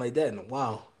Wayne do nothing like that in a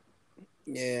while.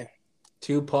 Yeah.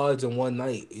 2 pods in one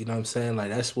night. You know what I'm saying? Like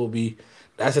that's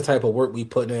the type of work we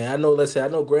put in. I know. Let's say I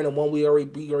know. Granted, one we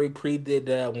already pre did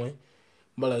that one,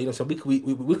 but so we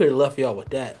could have left y'all with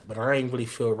that. But I ain't really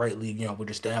feel right leaving y'all with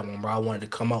just that one, bro. I wanted to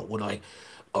come out with like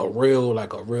a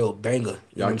real banger. You know what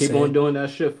Y'all I'm keep on saying? doing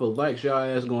that shit for likes, y'all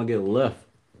ass gonna get left.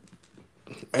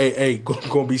 Hey,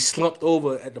 gonna be slumped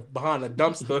over at the behind the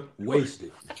dumpster.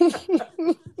 Wasted.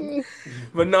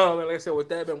 But no, man, like I said, with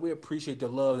that, man, we appreciate the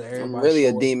love that I'm everybody really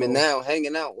a show us, demon bro. now,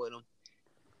 hanging out with them.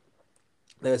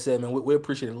 Like I said, man, we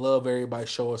appreciate the love everybody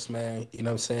show us, man. You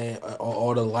know what I'm saying?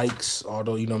 All the likes, all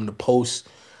the posts,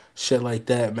 shit like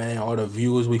that, man. All the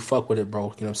viewers, we fuck with it, bro. You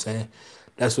know what I'm saying?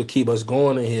 That's what keep us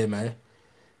going in here, man.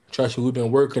 Trust me, we've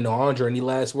been working on Andre. Any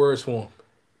last words for him?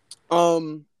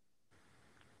 Um,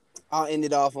 I'll end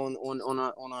it off on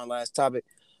our last topic.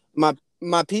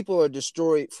 My people are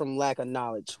destroyed from lack of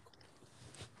knowledge.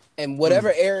 And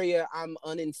whatever area I'm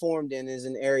uninformed in is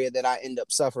an area that I end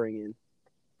up suffering in.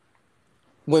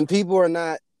 when people are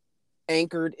not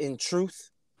anchored in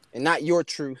truth and not your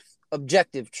truth,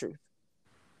 objective truth,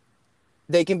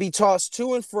 they can be tossed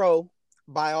to and fro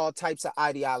by all types of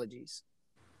ideologies.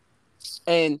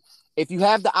 And if you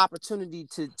have the opportunity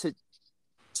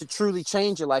to truly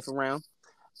change your life around,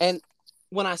 and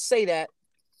when I say that,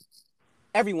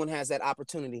 everyone has that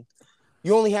opportunity.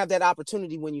 You only have that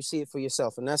opportunity when you see it for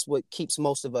yourself, and that's what keeps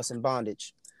most of us in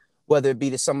bondage. Whether it be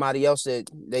to somebody else that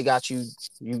they got you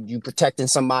protecting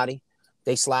somebody,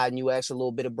 they sliding you extra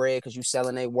little bit of bread because you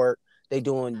selling their work, they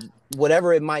doing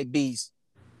whatever it might be.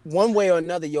 One way or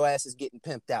another, your ass is getting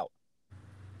pimped out,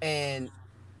 and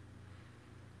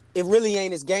it really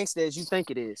ain't as gangster as you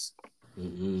think it is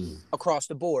across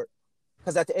the board.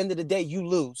 Because at the end of the day, you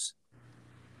lose.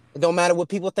 It don't matter what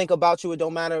people think about you. It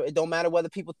don't matter. It don't matter whether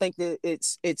people think that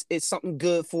it's something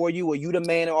good for you or you the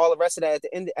man and all the rest of that.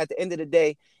 At the end of the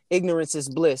day, ignorance is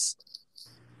bliss,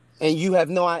 and you have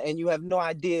no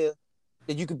idea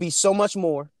that you could be so much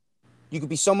more. You could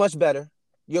be so much better.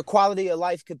 Your quality of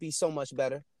life could be so much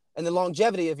better, and the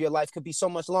longevity of your life could be so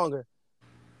much longer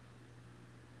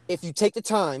if you take the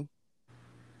time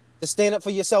to stand up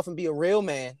for yourself and be a real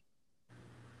man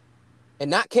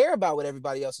and not care about what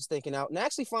everybody else is thinking out and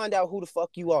actually find out who the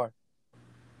fuck you are.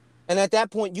 And at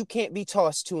that point, you can't be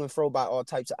tossed to and fro by all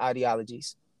types of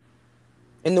ideologies.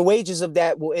 And the wages of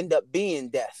that will end up being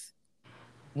death,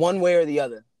 one way or the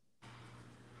other.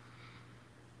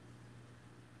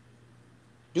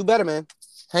 Do better, man.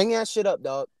 Hang that shit up,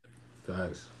 dog.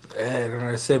 Facts. And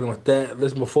like I said, man, with that,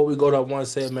 listen, before we go to one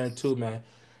say, man, too, man,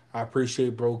 I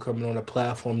appreciate bro coming on the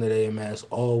platform today, man. As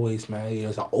always, man.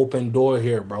 It's an open door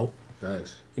here, bro.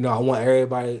 Facts. You know, I want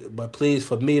everybody, but please,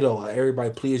 for me though,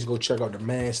 everybody, please go check out the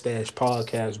Man Stash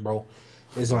podcast, bro.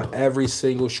 It's on every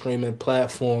single streaming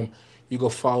platform. You go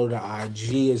follow the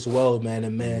IG as well, man. The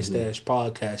Man Stash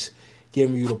podcast,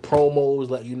 giving you the promos,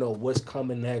 let you know what's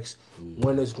coming next,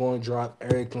 when it's going to drop,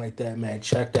 everything like that, man.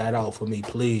 Check that out for me,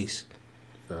 please.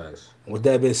 Facts. With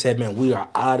that being said, man, we are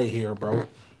out of here, bro.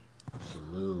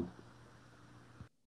 Salute.